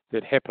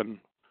that happen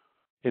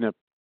in a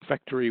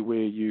factory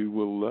where you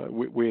will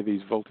where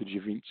these voltage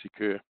events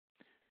occur.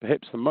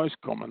 Perhaps the most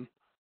common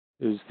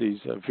is these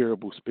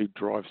variable speed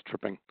drives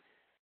tripping.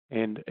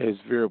 And as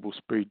variable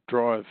speed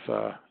drive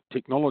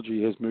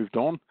technology has moved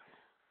on,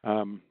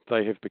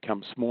 they have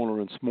become smaller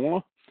and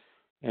smaller.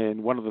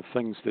 And one of the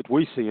things that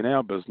we see in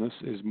our business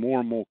is more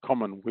and more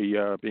common. We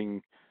are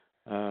being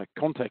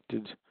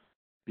contacted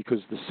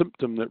because the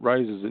symptom that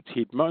raises its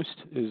head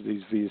most is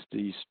these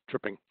VSDs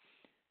tripping.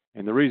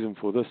 And the reason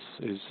for this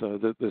is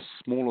that this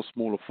smaller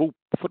full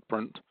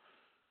footprint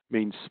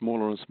means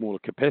smaller and smaller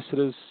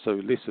capacitors, so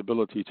less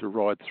ability to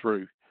ride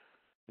through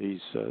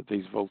these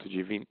voltage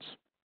events.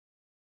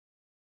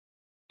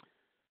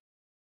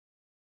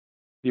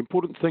 The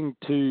important thing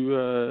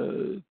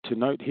to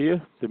note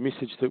here, the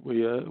message that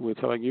we're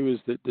telling you, is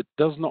that it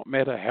does not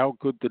matter how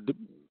good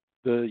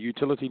the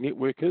utility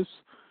network is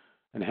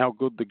and how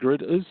good the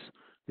grid is,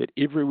 that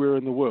everywhere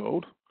in the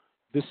world,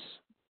 this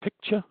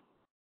picture,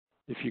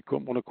 if you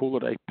want to call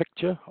it a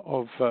picture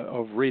of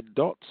red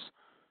dots,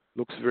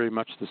 looks very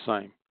much the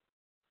same.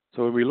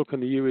 So when we look in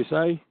the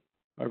USA,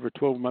 over a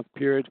 12-month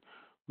period,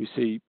 we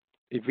see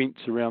events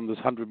around this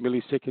 100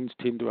 milliseconds,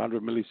 10 to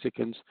 100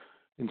 milliseconds.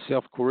 In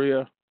South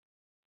Korea,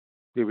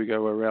 there we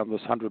go, around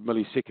this 100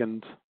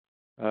 millisecond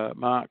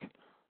mark,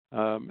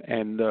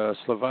 and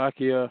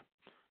Slovakia,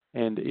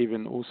 and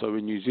even also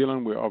in New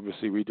Zealand, where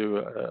obviously we do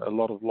a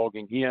lot of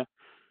logging here.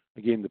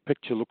 Again, the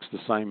picture looks the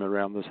same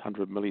around this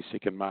 100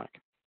 millisecond mark.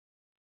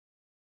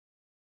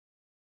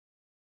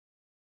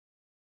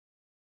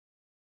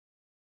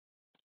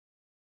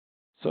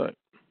 So,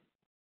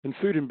 in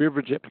food and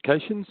beverage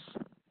applications,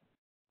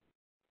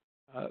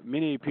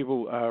 many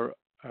people are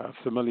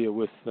familiar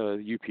with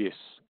UPS,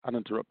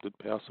 uninterrupted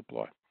power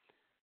supply.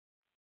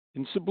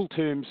 In simple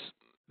terms,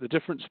 the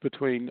difference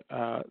between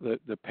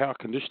the power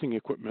conditioning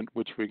equipment,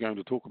 which we're going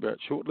to talk about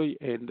shortly,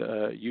 and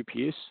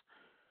UPS,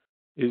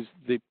 is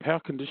the power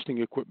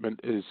conditioning equipment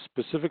is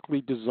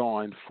specifically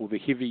designed for the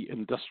heavy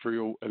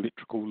industrial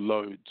electrical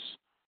loads.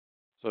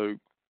 So,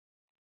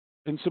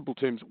 in simple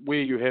terms,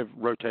 where you have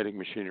rotating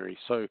machinery,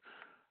 so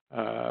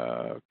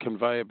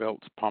conveyor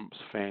belts, pumps,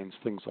 fans,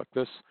 things like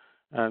this.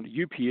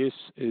 UPS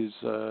is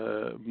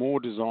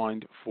more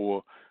designed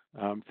for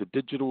the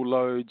digital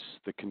loads,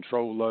 the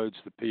control loads,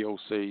 the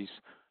PLCs,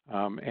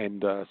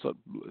 and so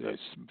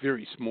it's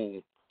very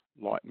small,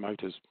 light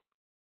motors.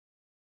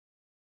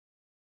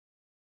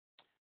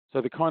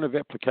 So the kind of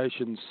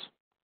applications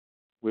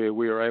where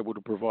we are able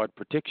to provide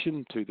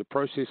protection to the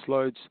process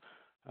loads,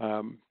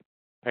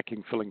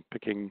 packing, filling,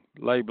 picking,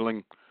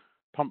 labeling,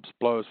 pumps,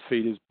 blowers,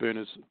 feeders,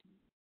 burners.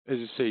 As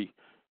you see,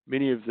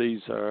 many of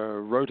these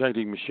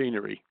rotating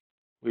machinery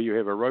where you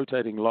have a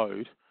rotating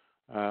load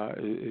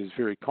is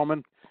very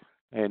common,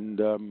 and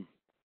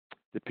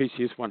the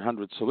PCS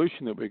 100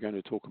 solution that we're going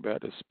to talk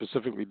about is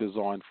specifically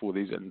designed for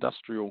these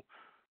industrial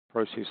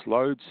process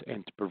loads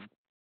and to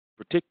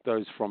protect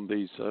those from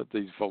these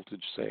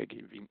voltage sag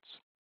events.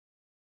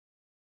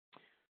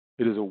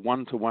 It is a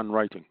 1-to-1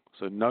 rating,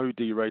 so no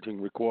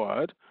derating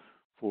required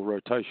for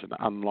rotation,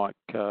 unlike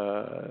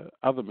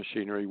other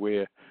machinery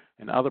where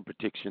and other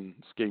protection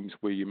schemes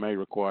where you may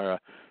require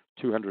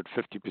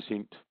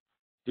 250%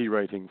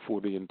 derating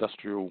for the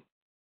industrial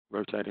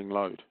rotating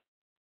load.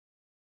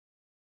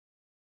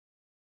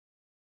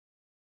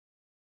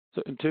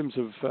 So in terms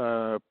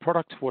of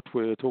product, what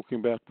we're talking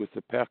about with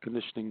the power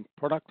conditioning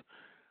product,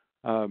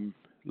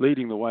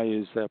 leading the way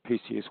is our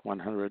PCS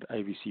 100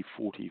 AVC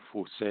 40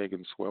 for sag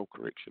and swell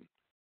correction.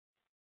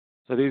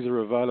 So these are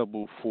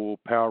available for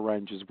power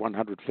ranges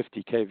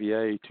 150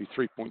 kVA to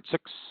 3.6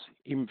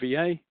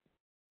 MVA.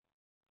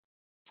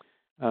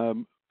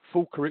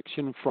 Full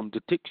correction from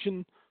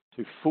detection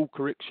to full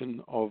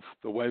correction of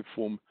the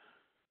waveform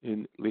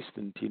in less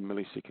than 10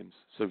 milliseconds.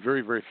 So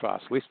very, very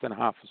fast, less than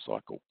half a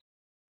cycle.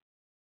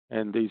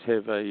 And these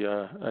have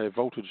a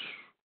voltage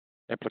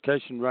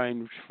application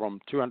range from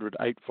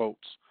 208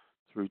 volts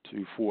through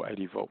to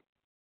 480 volt,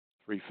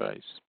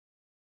 three-phase.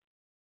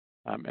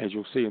 As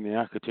you'll see in the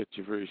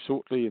architecture very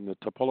shortly, in the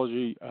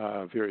topology,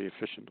 very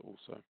efficient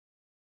also.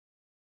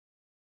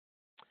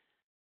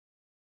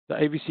 The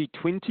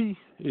AVC20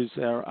 is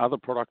our other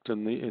product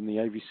in the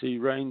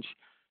AVC range,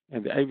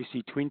 and the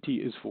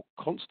AVC20 is for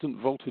constant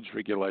voltage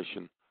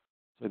regulation.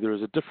 So there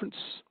is a difference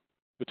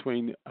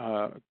between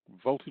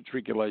voltage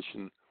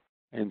regulation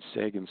and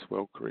sag and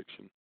swell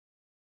correction.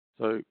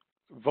 So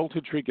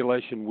voltage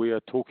regulation, we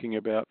are talking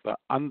about the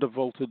under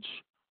voltage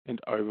and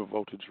over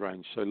voltage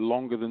range, so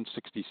longer than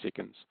 60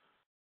 seconds.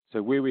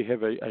 So where we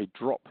have a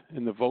drop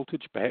in the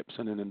voltage, perhaps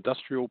in an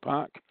industrial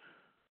park,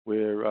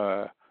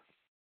 where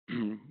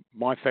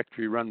my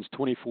factory runs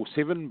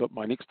 24/7, but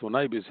my next door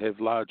neighbours have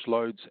large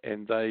loads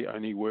and they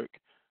only work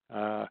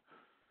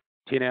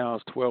 10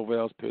 hours, 12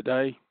 hours per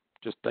day,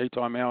 just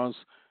daytime hours.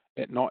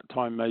 At night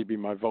time, maybe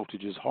my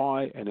voltage is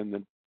high, and in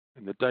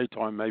the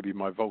daytime, maybe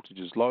my voltage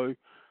is low,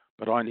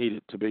 but I need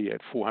it to be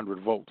at 400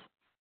 volt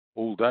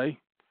all day.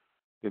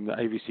 Then the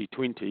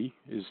AVC20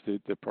 is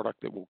the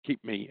product that will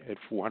keep me at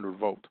 400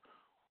 volt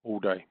all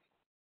day.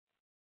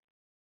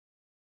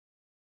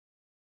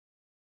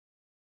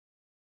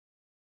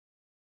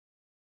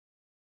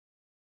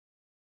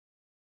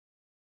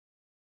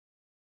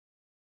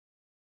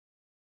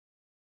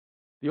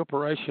 The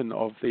operation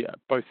of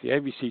both the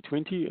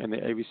AVC20 and the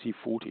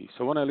AVC40.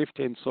 So on our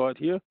left-hand side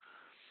here,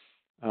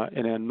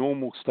 in our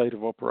normal state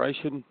of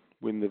operation,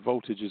 when the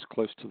voltage is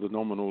close to the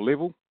nominal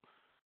level,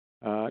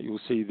 you'll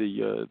see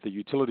the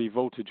utility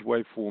voltage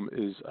waveform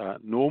is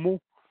normal,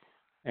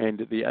 and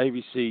the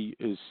AVC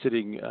is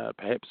sitting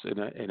perhaps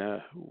in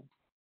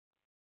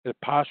a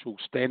partial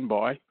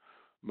standby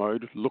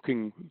mode,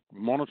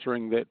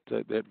 monitoring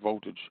that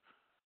voltage,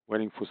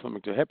 waiting for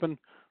something to happen,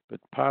 but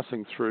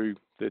passing through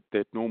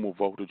that normal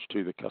voltage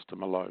to the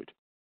customer load.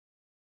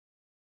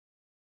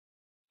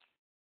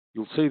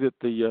 You'll see that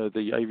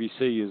the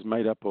AVC is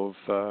made up of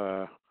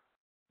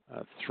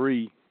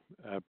three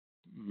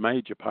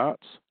major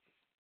parts,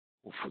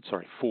 or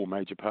four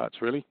major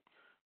parts really.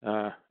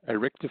 A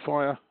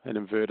rectifier, an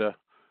inverter,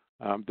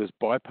 there's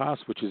bypass,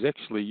 which is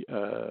actually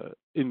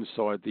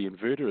inside the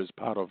inverter as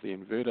part of the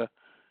inverter,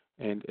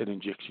 and an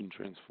injection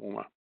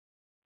transformer.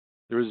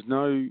 There is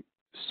no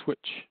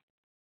switch,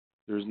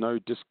 there is no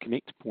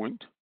disconnect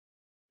point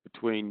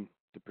between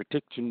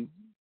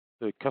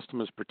the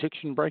customer's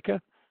protection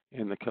breaker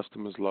and the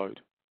customer's load.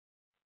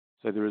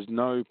 So there is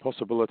no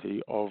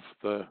possibility of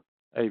the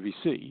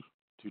AVC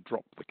to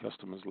drop the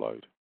customer's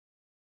load.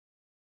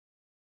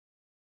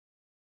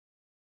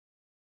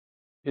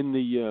 In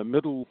the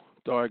middle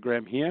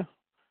diagram here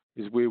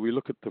is where if we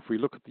look at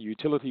the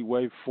utility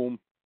waveform,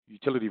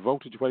 utility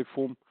voltage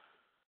waveform,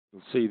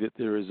 you'll see that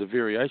there is a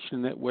variation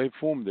in that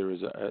waveform. There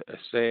is a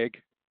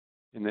sag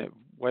in that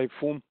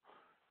waveform,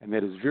 and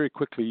that is very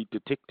quickly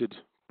detected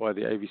by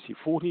the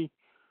AVC40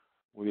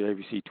 or the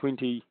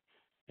AVC20,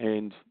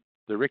 and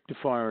the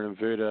rectifier and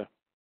inverter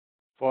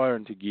fire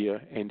into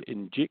gear and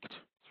inject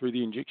through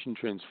the injection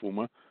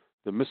transformer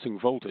the missing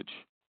voltage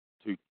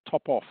to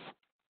top off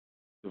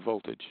the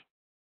voltage.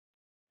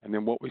 And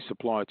then what we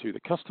supply to the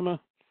customer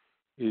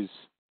is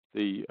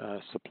the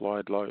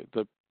supplied load,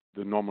 the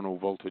nominal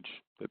voltage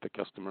that the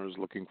customer is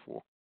looking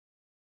for.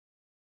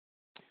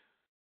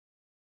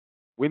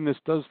 When this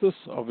does this,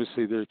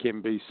 obviously there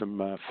can be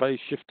some phase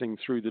shifting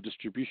through the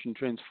distribution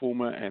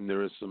transformer, and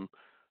there is some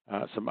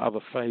other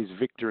phase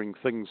vectoring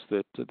things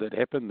that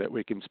happen that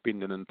we can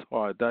spend an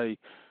entire day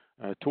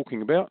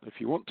talking about if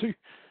you want to.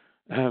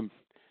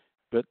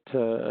 But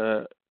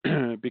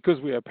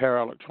because we are power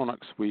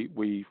electronics,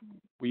 we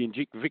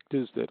inject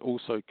vectors that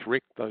also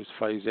correct those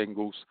phase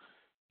angles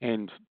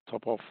and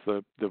top off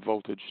the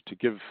voltage to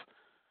give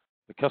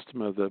the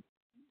customer the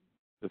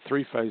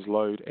three-phase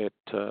load at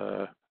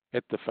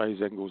the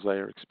phase angles they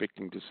are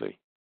expecting to see.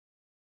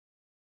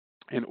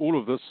 And all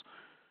of this,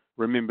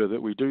 remember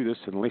that we do this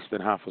in less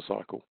than half a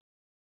cycle.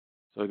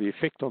 So the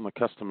effect on the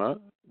customer,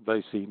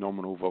 they see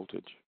nominal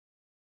voltage.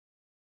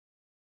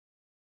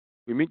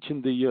 We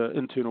mentioned the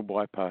internal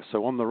bypass.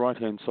 So on the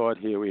right-hand side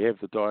here, we have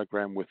the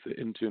diagram with the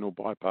internal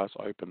bypass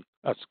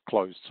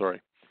closed.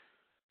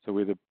 So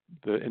where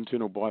the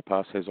internal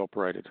bypass has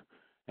operated.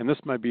 And this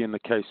may be in the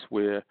case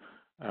where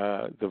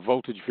the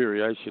voltage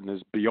variation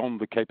is beyond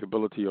the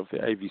capability of the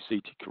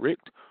AVC to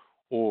correct,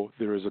 or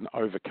there is an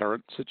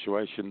overcurrent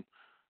situation,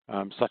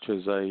 such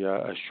as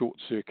a short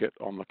circuit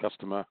on the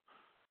customer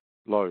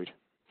load.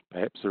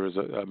 Perhaps there is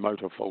a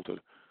motor faulted.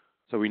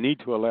 So we need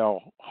to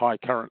allow high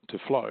current to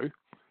flow,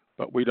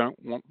 but we don't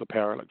want the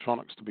power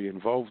electronics to be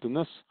involved in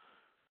this.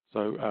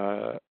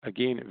 So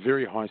again, at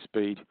very high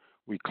speed,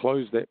 we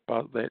close that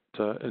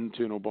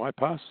internal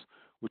bypass,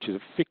 which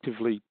is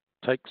effectively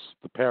takes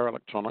the power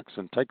electronics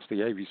and takes the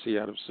AVC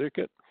out of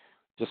circuit,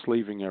 just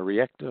leaving a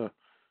reactor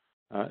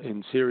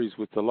in series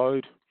with the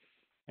load,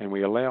 and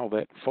we allow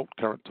that fault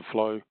current to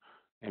flow.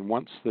 And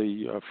once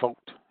the fault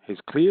has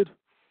cleared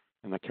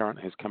and the current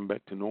has come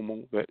back to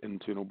normal, that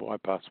internal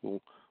bypass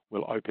will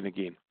open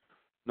again.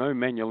 No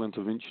manual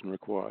intervention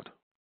required.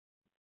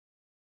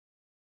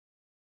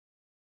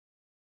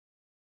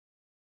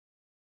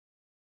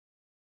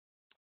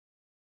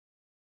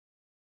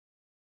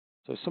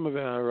 So some of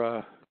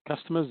our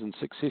customers and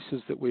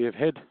successes that we have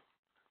had.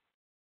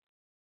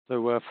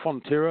 So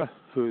Fonterra,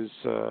 who is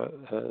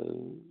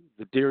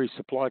the dairy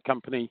supply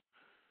company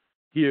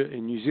here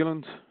in New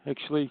Zealand,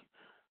 actually,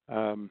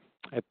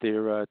 at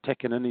their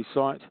Takanini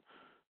site,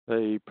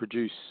 they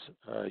produce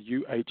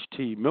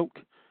UHT milk,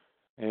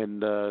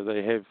 and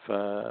they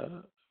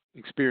have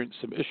experienced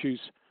some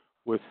issues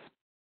with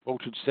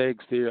voltage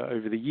sags there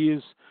over the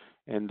years,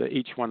 and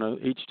each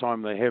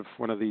time they have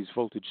one of these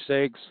voltage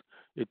sags,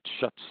 it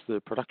shuts the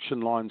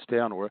production lines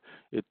down, or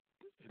it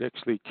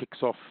actually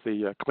kicks off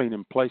the clean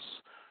in place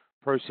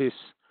process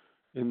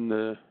in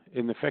the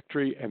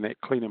factory, and that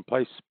clean in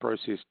place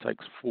process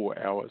takes 4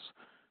 hours.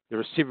 There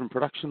are 7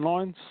 production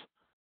lines.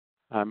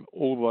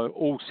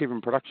 All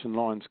 7 production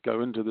lines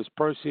go into this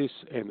process,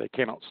 and they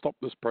cannot stop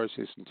this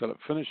process until it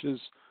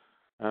finishes.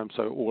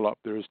 So all up,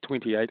 there is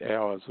 28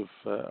 hours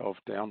of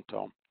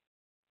downtime.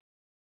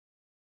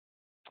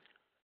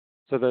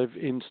 So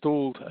they've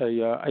installed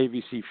a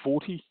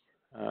AVC40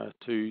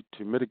 to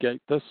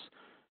mitigate this,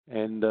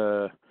 and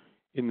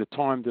in the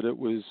time that it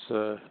was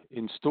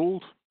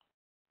installed,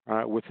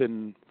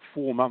 within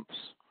 4 months,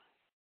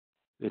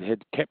 it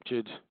had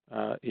captured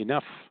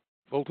enough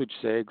voltage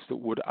sags that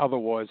would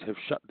otherwise have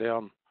shut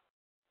down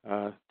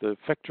the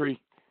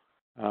factory,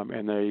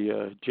 and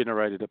they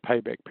generated a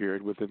payback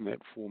period within that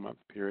 4-month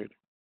period.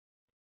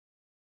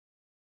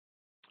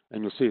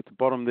 And you'll see at the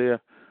bottom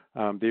there,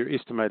 their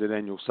estimated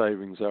annual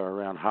savings are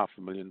around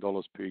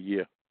 $500,000 per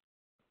year.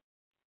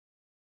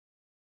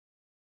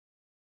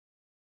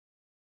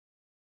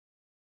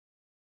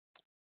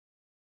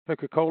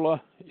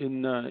 Coca-Cola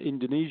in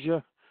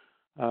Indonesia,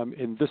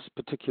 in this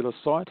particular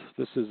site,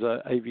 this is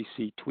a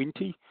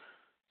AVC20.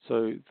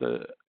 So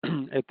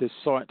at this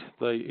site,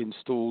 they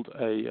installed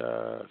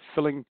a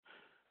filling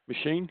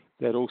machine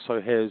that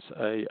also has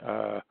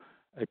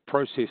a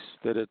process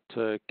that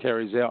it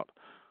carries out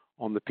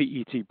on the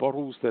PET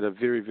bottles that are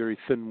very, very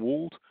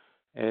thin-walled,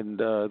 and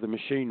the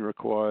machine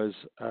requires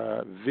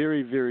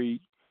very, very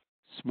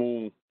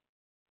small,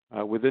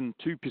 within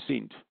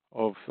 2%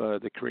 of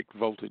the correct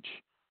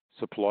voltage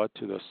supplied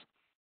to this.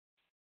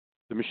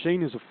 The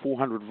machine is a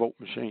 400-volt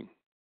machine.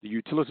 The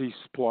utility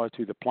supply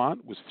to the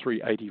plant was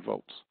 380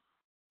 volts.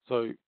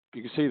 So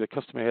you can see the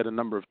customer had a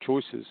number of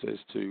choices as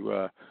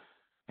to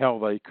how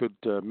they could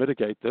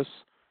mitigate this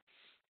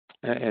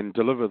and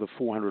deliver the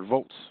 400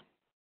 volts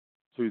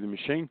to the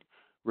machine,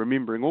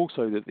 remembering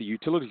also that the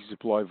utility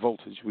supply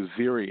voltage was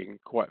varying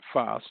quite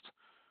fast,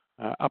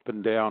 up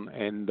and down,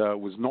 and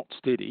was not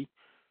steady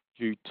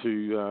due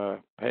to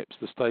perhaps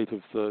the state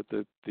of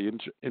the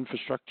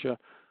infrastructure,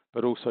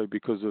 but also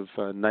because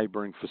of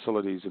neighbouring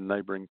facilities and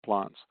neighbouring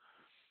plants.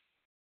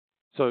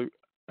 So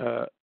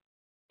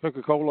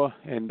Coca-Cola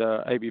and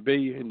ABB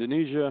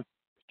Indonesia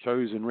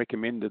chose and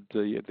recommended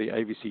the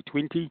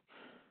AVC20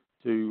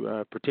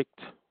 to protect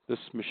this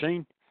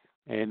machine,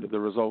 and the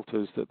result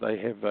is that they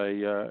have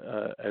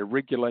a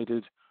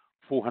regulated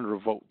 400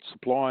 volt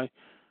supply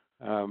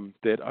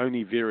that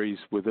only varies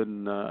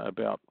within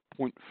about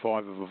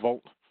 0.5 of a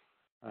volt,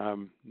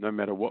 no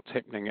matter what's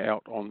happening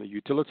out on the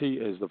utility.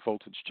 As the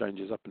voltage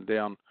changes up and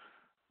down,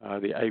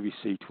 the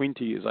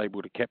AVC20 is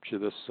able to capture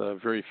this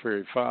very,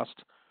 very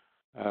fast,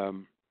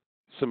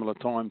 similar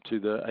time to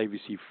the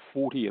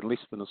AVC40 in less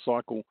than a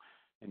cycle,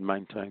 and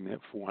maintain that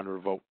 400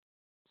 volt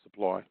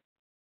supply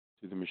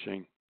to the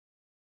machine.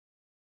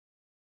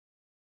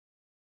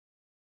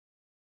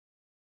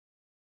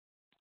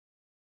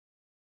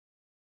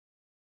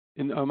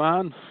 In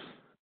Oman,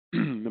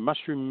 the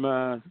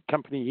mushroom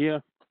company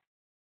here,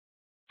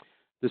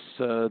 this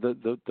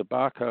the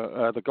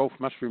Barker, the Gulf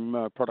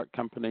Mushroom Product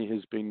Company,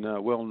 has been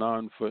well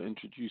known for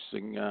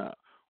introducing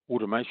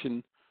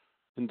automation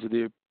into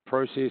their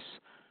process,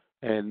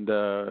 and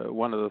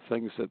one of the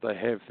things that they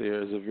have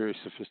there is a very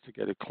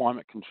sophisticated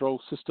climate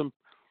control system,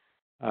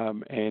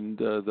 and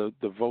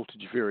the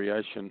voltage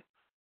variation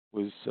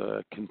was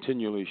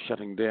continually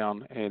shutting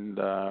down and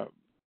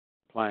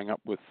playing up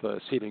with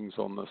settings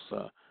on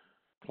this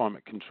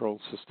climate control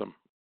system.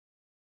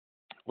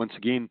 Once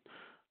again,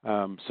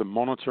 some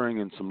monitoring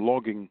and some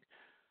logging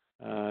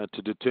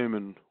to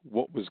determine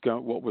what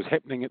was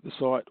happening at the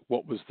site,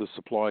 what was the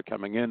supply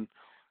coming in,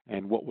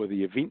 and what were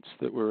the events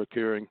that were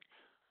occurring,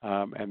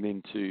 and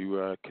then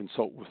to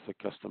consult with the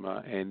customer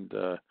and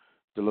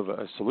deliver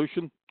a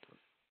solution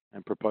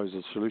and propose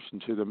a solution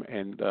to them,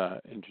 and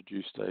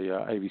introduced a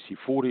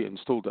AVC40,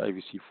 installed the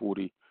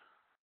AVC40,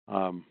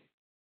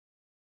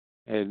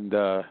 and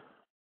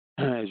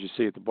as you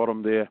see at the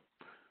bottom there,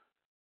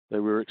 they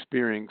were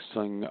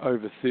experiencing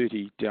over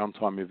 30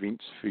 downtime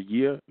events per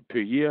year,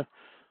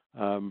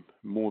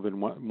 more than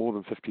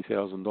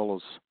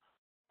 $50,000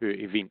 per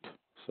event.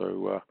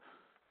 So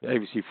the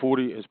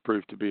AVC40 has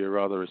proved to be a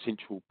rather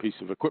essential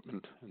piece of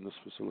equipment in this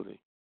facility.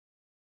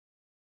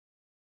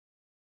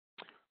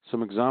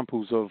 Some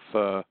examples of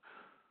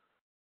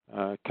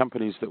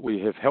companies that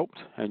we have helped,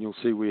 and you'll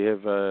see we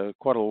have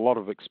quite a lot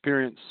of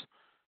experience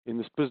in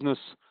this business,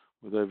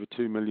 with over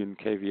 2 million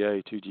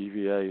kVA, 2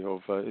 GVA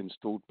of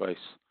installed base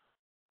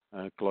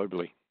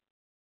globally.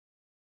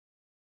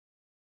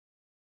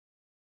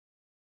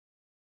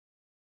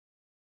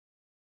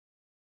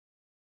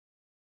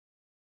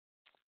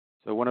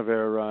 So one of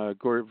our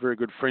very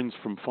good friends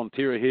from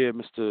Fonterra here,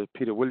 Mr.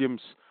 Peter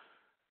Williams,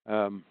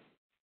 there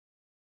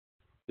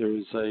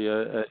is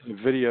a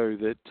video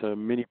that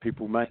many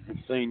people may have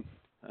seen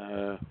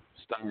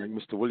starring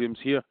Mr. Williams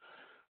here,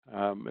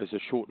 as a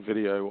short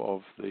video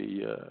of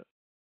the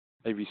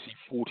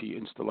AVC40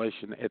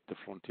 installation at the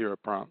Fonterra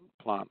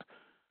plant.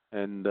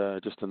 And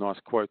just a nice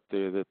quote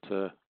there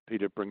that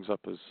Peter brings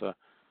up is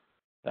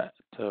that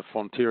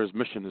Fonterra's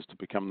mission is to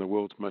become the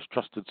world's most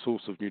trusted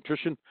source of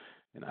nutrition,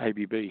 and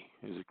ABB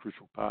is a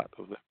crucial part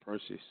of that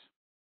process.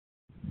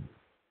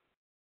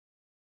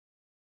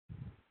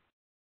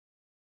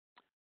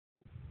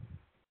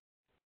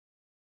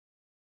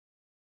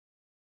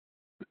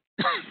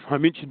 I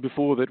mentioned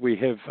before that we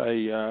have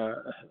a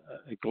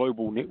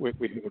global network.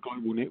 We have a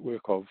global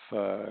network of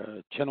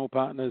channel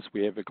partners.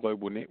 We have a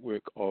global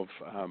network of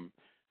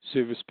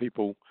service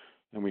people,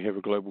 and we have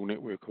a global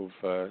network of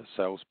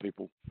sales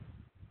people.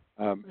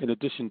 In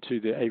addition to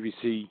the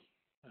AVC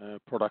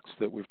products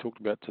that we've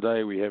talked about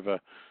today, we have a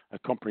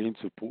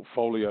comprehensive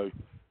portfolio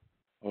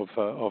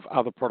of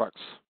other products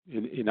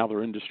in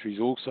other industries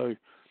also.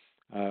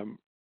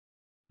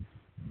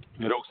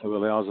 It also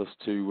allows us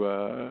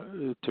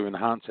to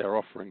enhance our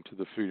offering to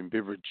the food and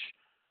beverage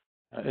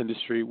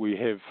industry. We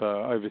have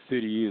over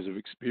 30 years of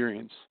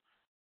experience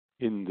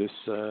in this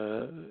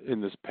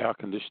power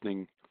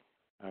conditioning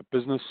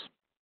business,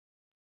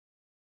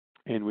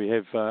 and we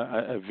have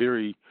a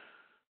very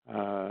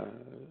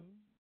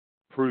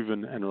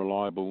proven and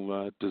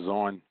reliable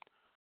design,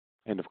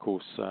 and of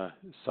course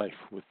safe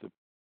with the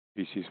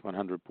BCS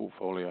 100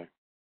 portfolio.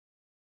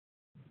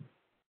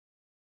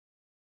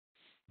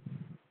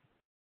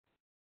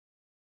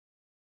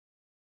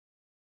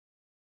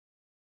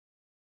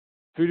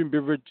 Food and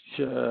beverage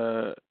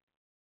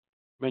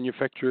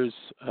manufacturers,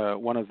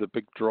 one of the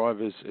big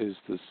drivers is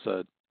this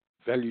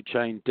value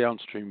chain,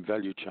 downstream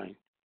value chain,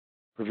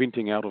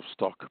 preventing out of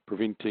stock,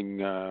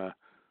 preventing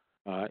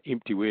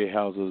empty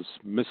warehouses,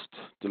 missed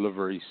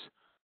deliveries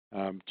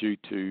due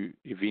to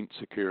events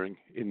occurring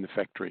in the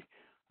factory.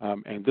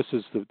 And this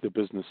is the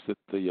business that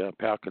the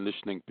power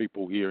conditioning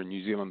people here in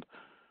New Zealand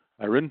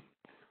are in.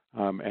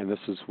 And this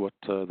is what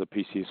the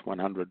PCS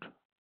 100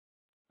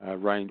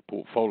 range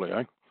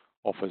portfolio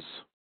offers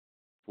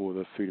for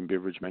the food and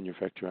beverage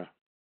manufacturer.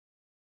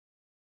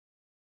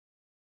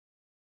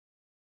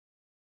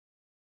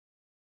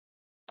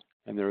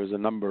 And there is a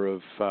number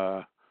of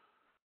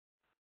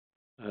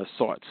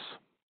sites,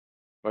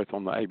 both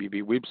on the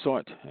ABB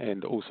website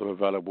and also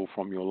available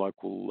from your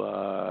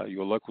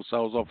local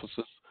sales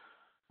offices,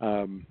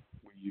 where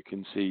you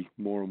can see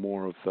more and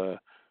more of the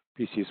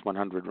PCS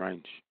 100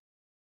 range.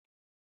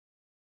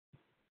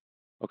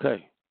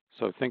 Okay,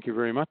 so thank you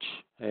very much,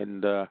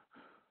 and I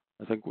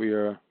think we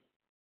are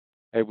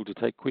able to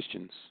take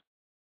questions.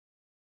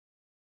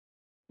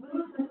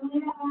 Bruce,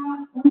 we have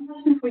one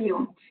question for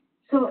you.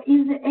 So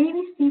is the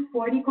AVC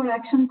 40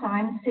 correction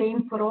time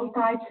same for all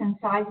types and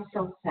sizes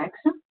of sacks?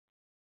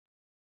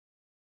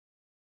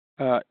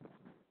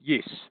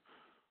 Yes.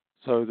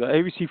 So the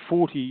AVC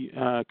 40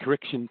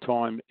 correction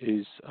time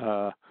is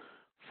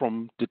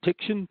from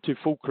detection to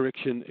full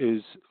correction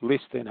is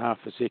less than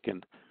half a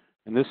second.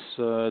 And this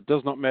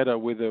does not matter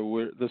whether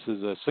this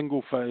is a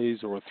single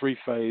phase or a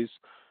three-phase,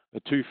 a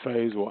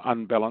two-phase or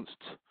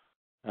unbalanced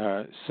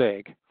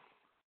sag.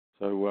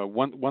 So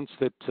once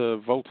that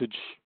voltage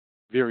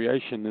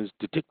variation is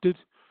detected,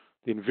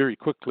 then very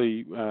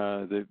quickly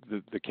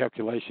the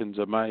calculations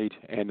are made,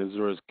 and as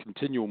there is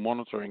continual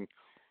monitoring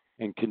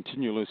and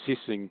continual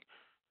assessing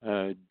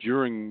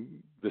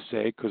during the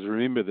sag, because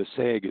remember the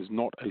sag is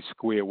not a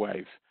square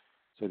wave.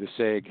 So the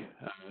sag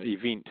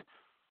event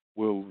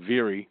will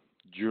vary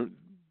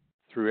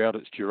throughout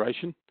its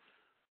duration,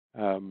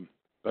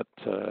 but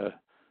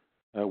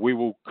we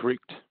will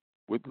correct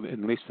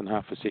in less than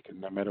half a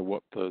second, no matter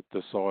what the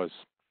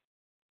size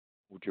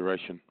or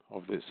duration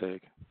of that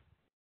sag.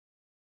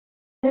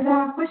 There's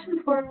a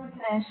question for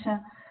Ramesh.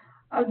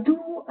 Do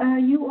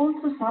you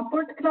also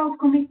support cloud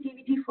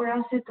connectivity for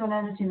asset or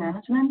energy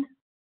management?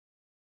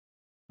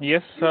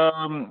 Yes,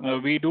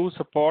 we do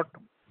support.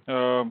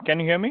 Can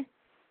you hear me?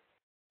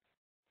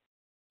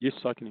 Yes,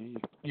 I can hear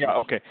you. Yeah,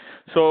 okay.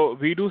 So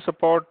we do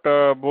support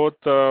both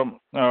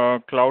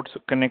cloud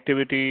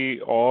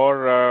connectivity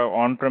or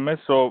on-premise.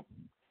 So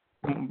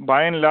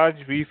by and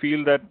large, we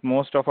feel that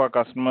most of our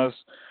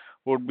customers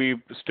would be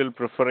still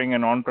preferring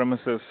an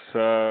on-premises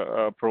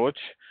approach.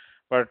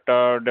 But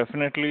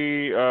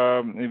definitely,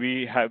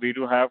 we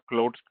do have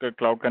cloud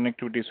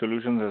connectivity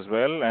solutions as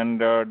well, and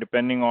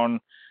depending on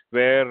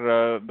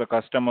where the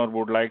customer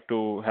would like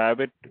to have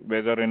it,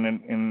 whether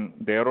in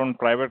their own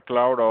private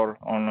cloud or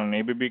on an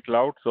ABB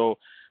cloud. So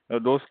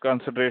those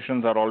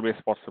considerations are always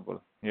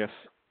possible. Yes.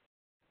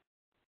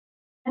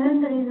 And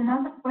then there is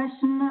another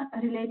question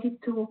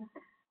related to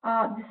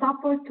the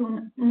support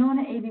to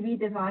non-ABB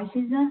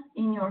devices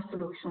in your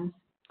solutions.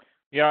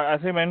 Yeah,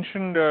 as I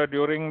mentioned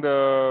during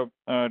the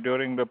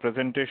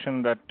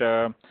presentation,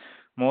 that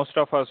most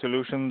of our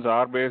solutions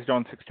are based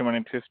on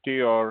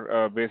 6150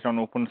 or based on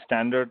open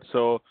standards.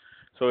 So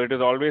it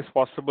is always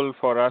possible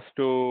for us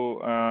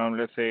to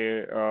let's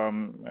say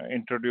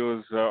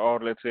introduce or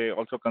let's say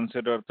also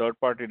consider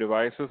third-party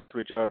devices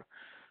which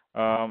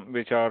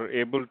are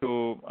able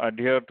to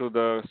adhere to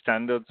the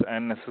standards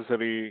and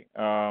necessary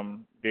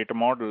data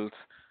models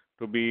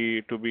to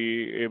be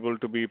able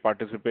to be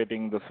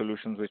participating in the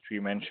solutions which we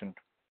mentioned.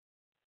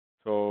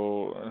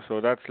 So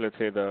that's, let's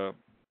say, the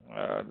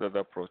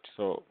approach.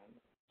 So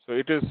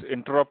it is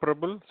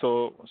interoperable.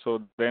 So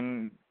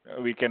then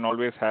we can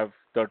always have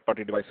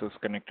third-party devices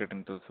connected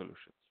into the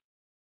solutions.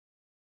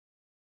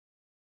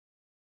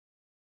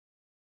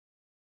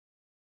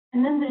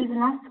 And then there is a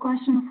last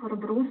question for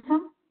Bruce.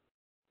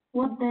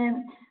 What does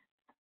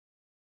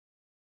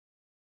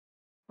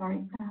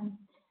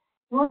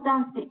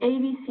the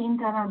AVC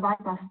internal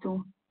bypass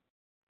do?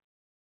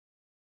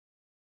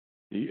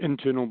 The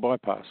internal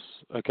bypass.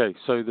 Okay,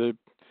 so the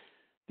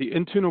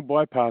internal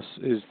bypass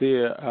is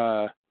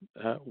there,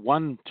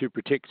 one, to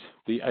protect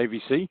the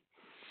AVC,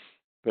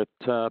 but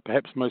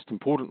perhaps most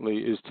importantly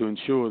is to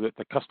ensure that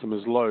the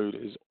customer's load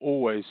is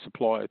always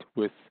supplied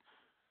with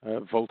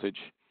voltage.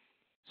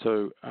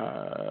 So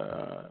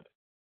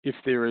if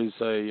there is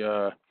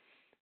a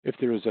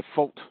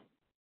fault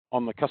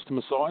on the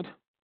customer side,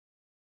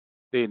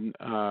 then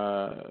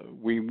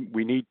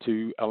we need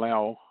to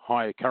allow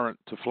higher current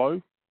to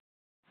flow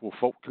for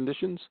fault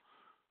conditions.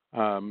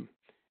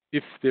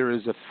 If there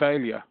is a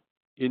failure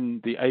in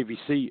the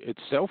AVC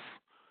itself,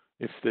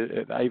 if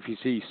the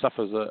AVC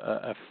suffers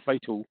a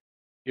fatal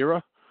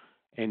error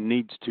and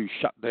needs to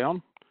shut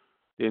down,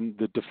 then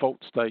the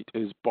default state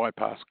is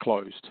bypass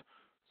closed.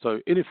 So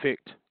in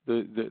effect,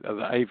 the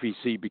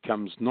AVC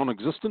becomes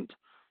non-existent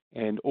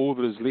and all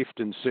that is left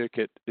in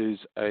circuit is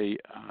a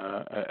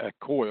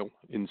coil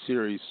in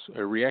series,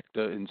 a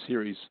reactor in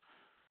series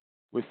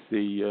with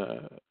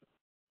the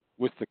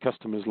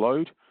customer's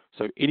load.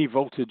 So any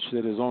voltage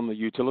that is on the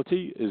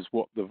utility is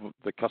what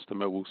the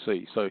customer will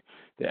see. So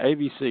the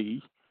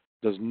AVC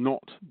does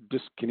not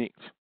disconnect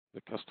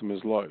the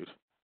customer's load.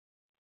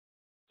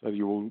 So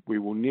we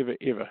will never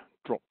ever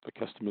drop the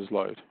customer's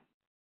load.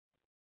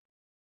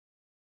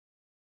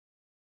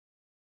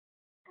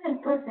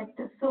 Okay, perfect.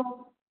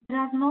 So there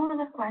are no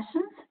other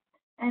questions,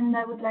 and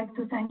I would like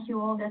to thank you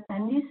all the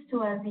attendees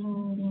to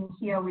having been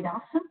here with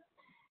us.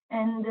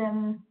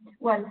 And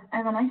well,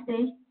 have a nice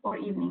day or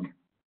evening.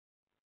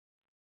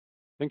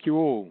 Thank you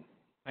all.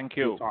 Thank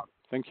you.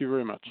 Thank you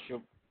very much.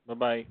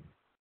 Bye-bye.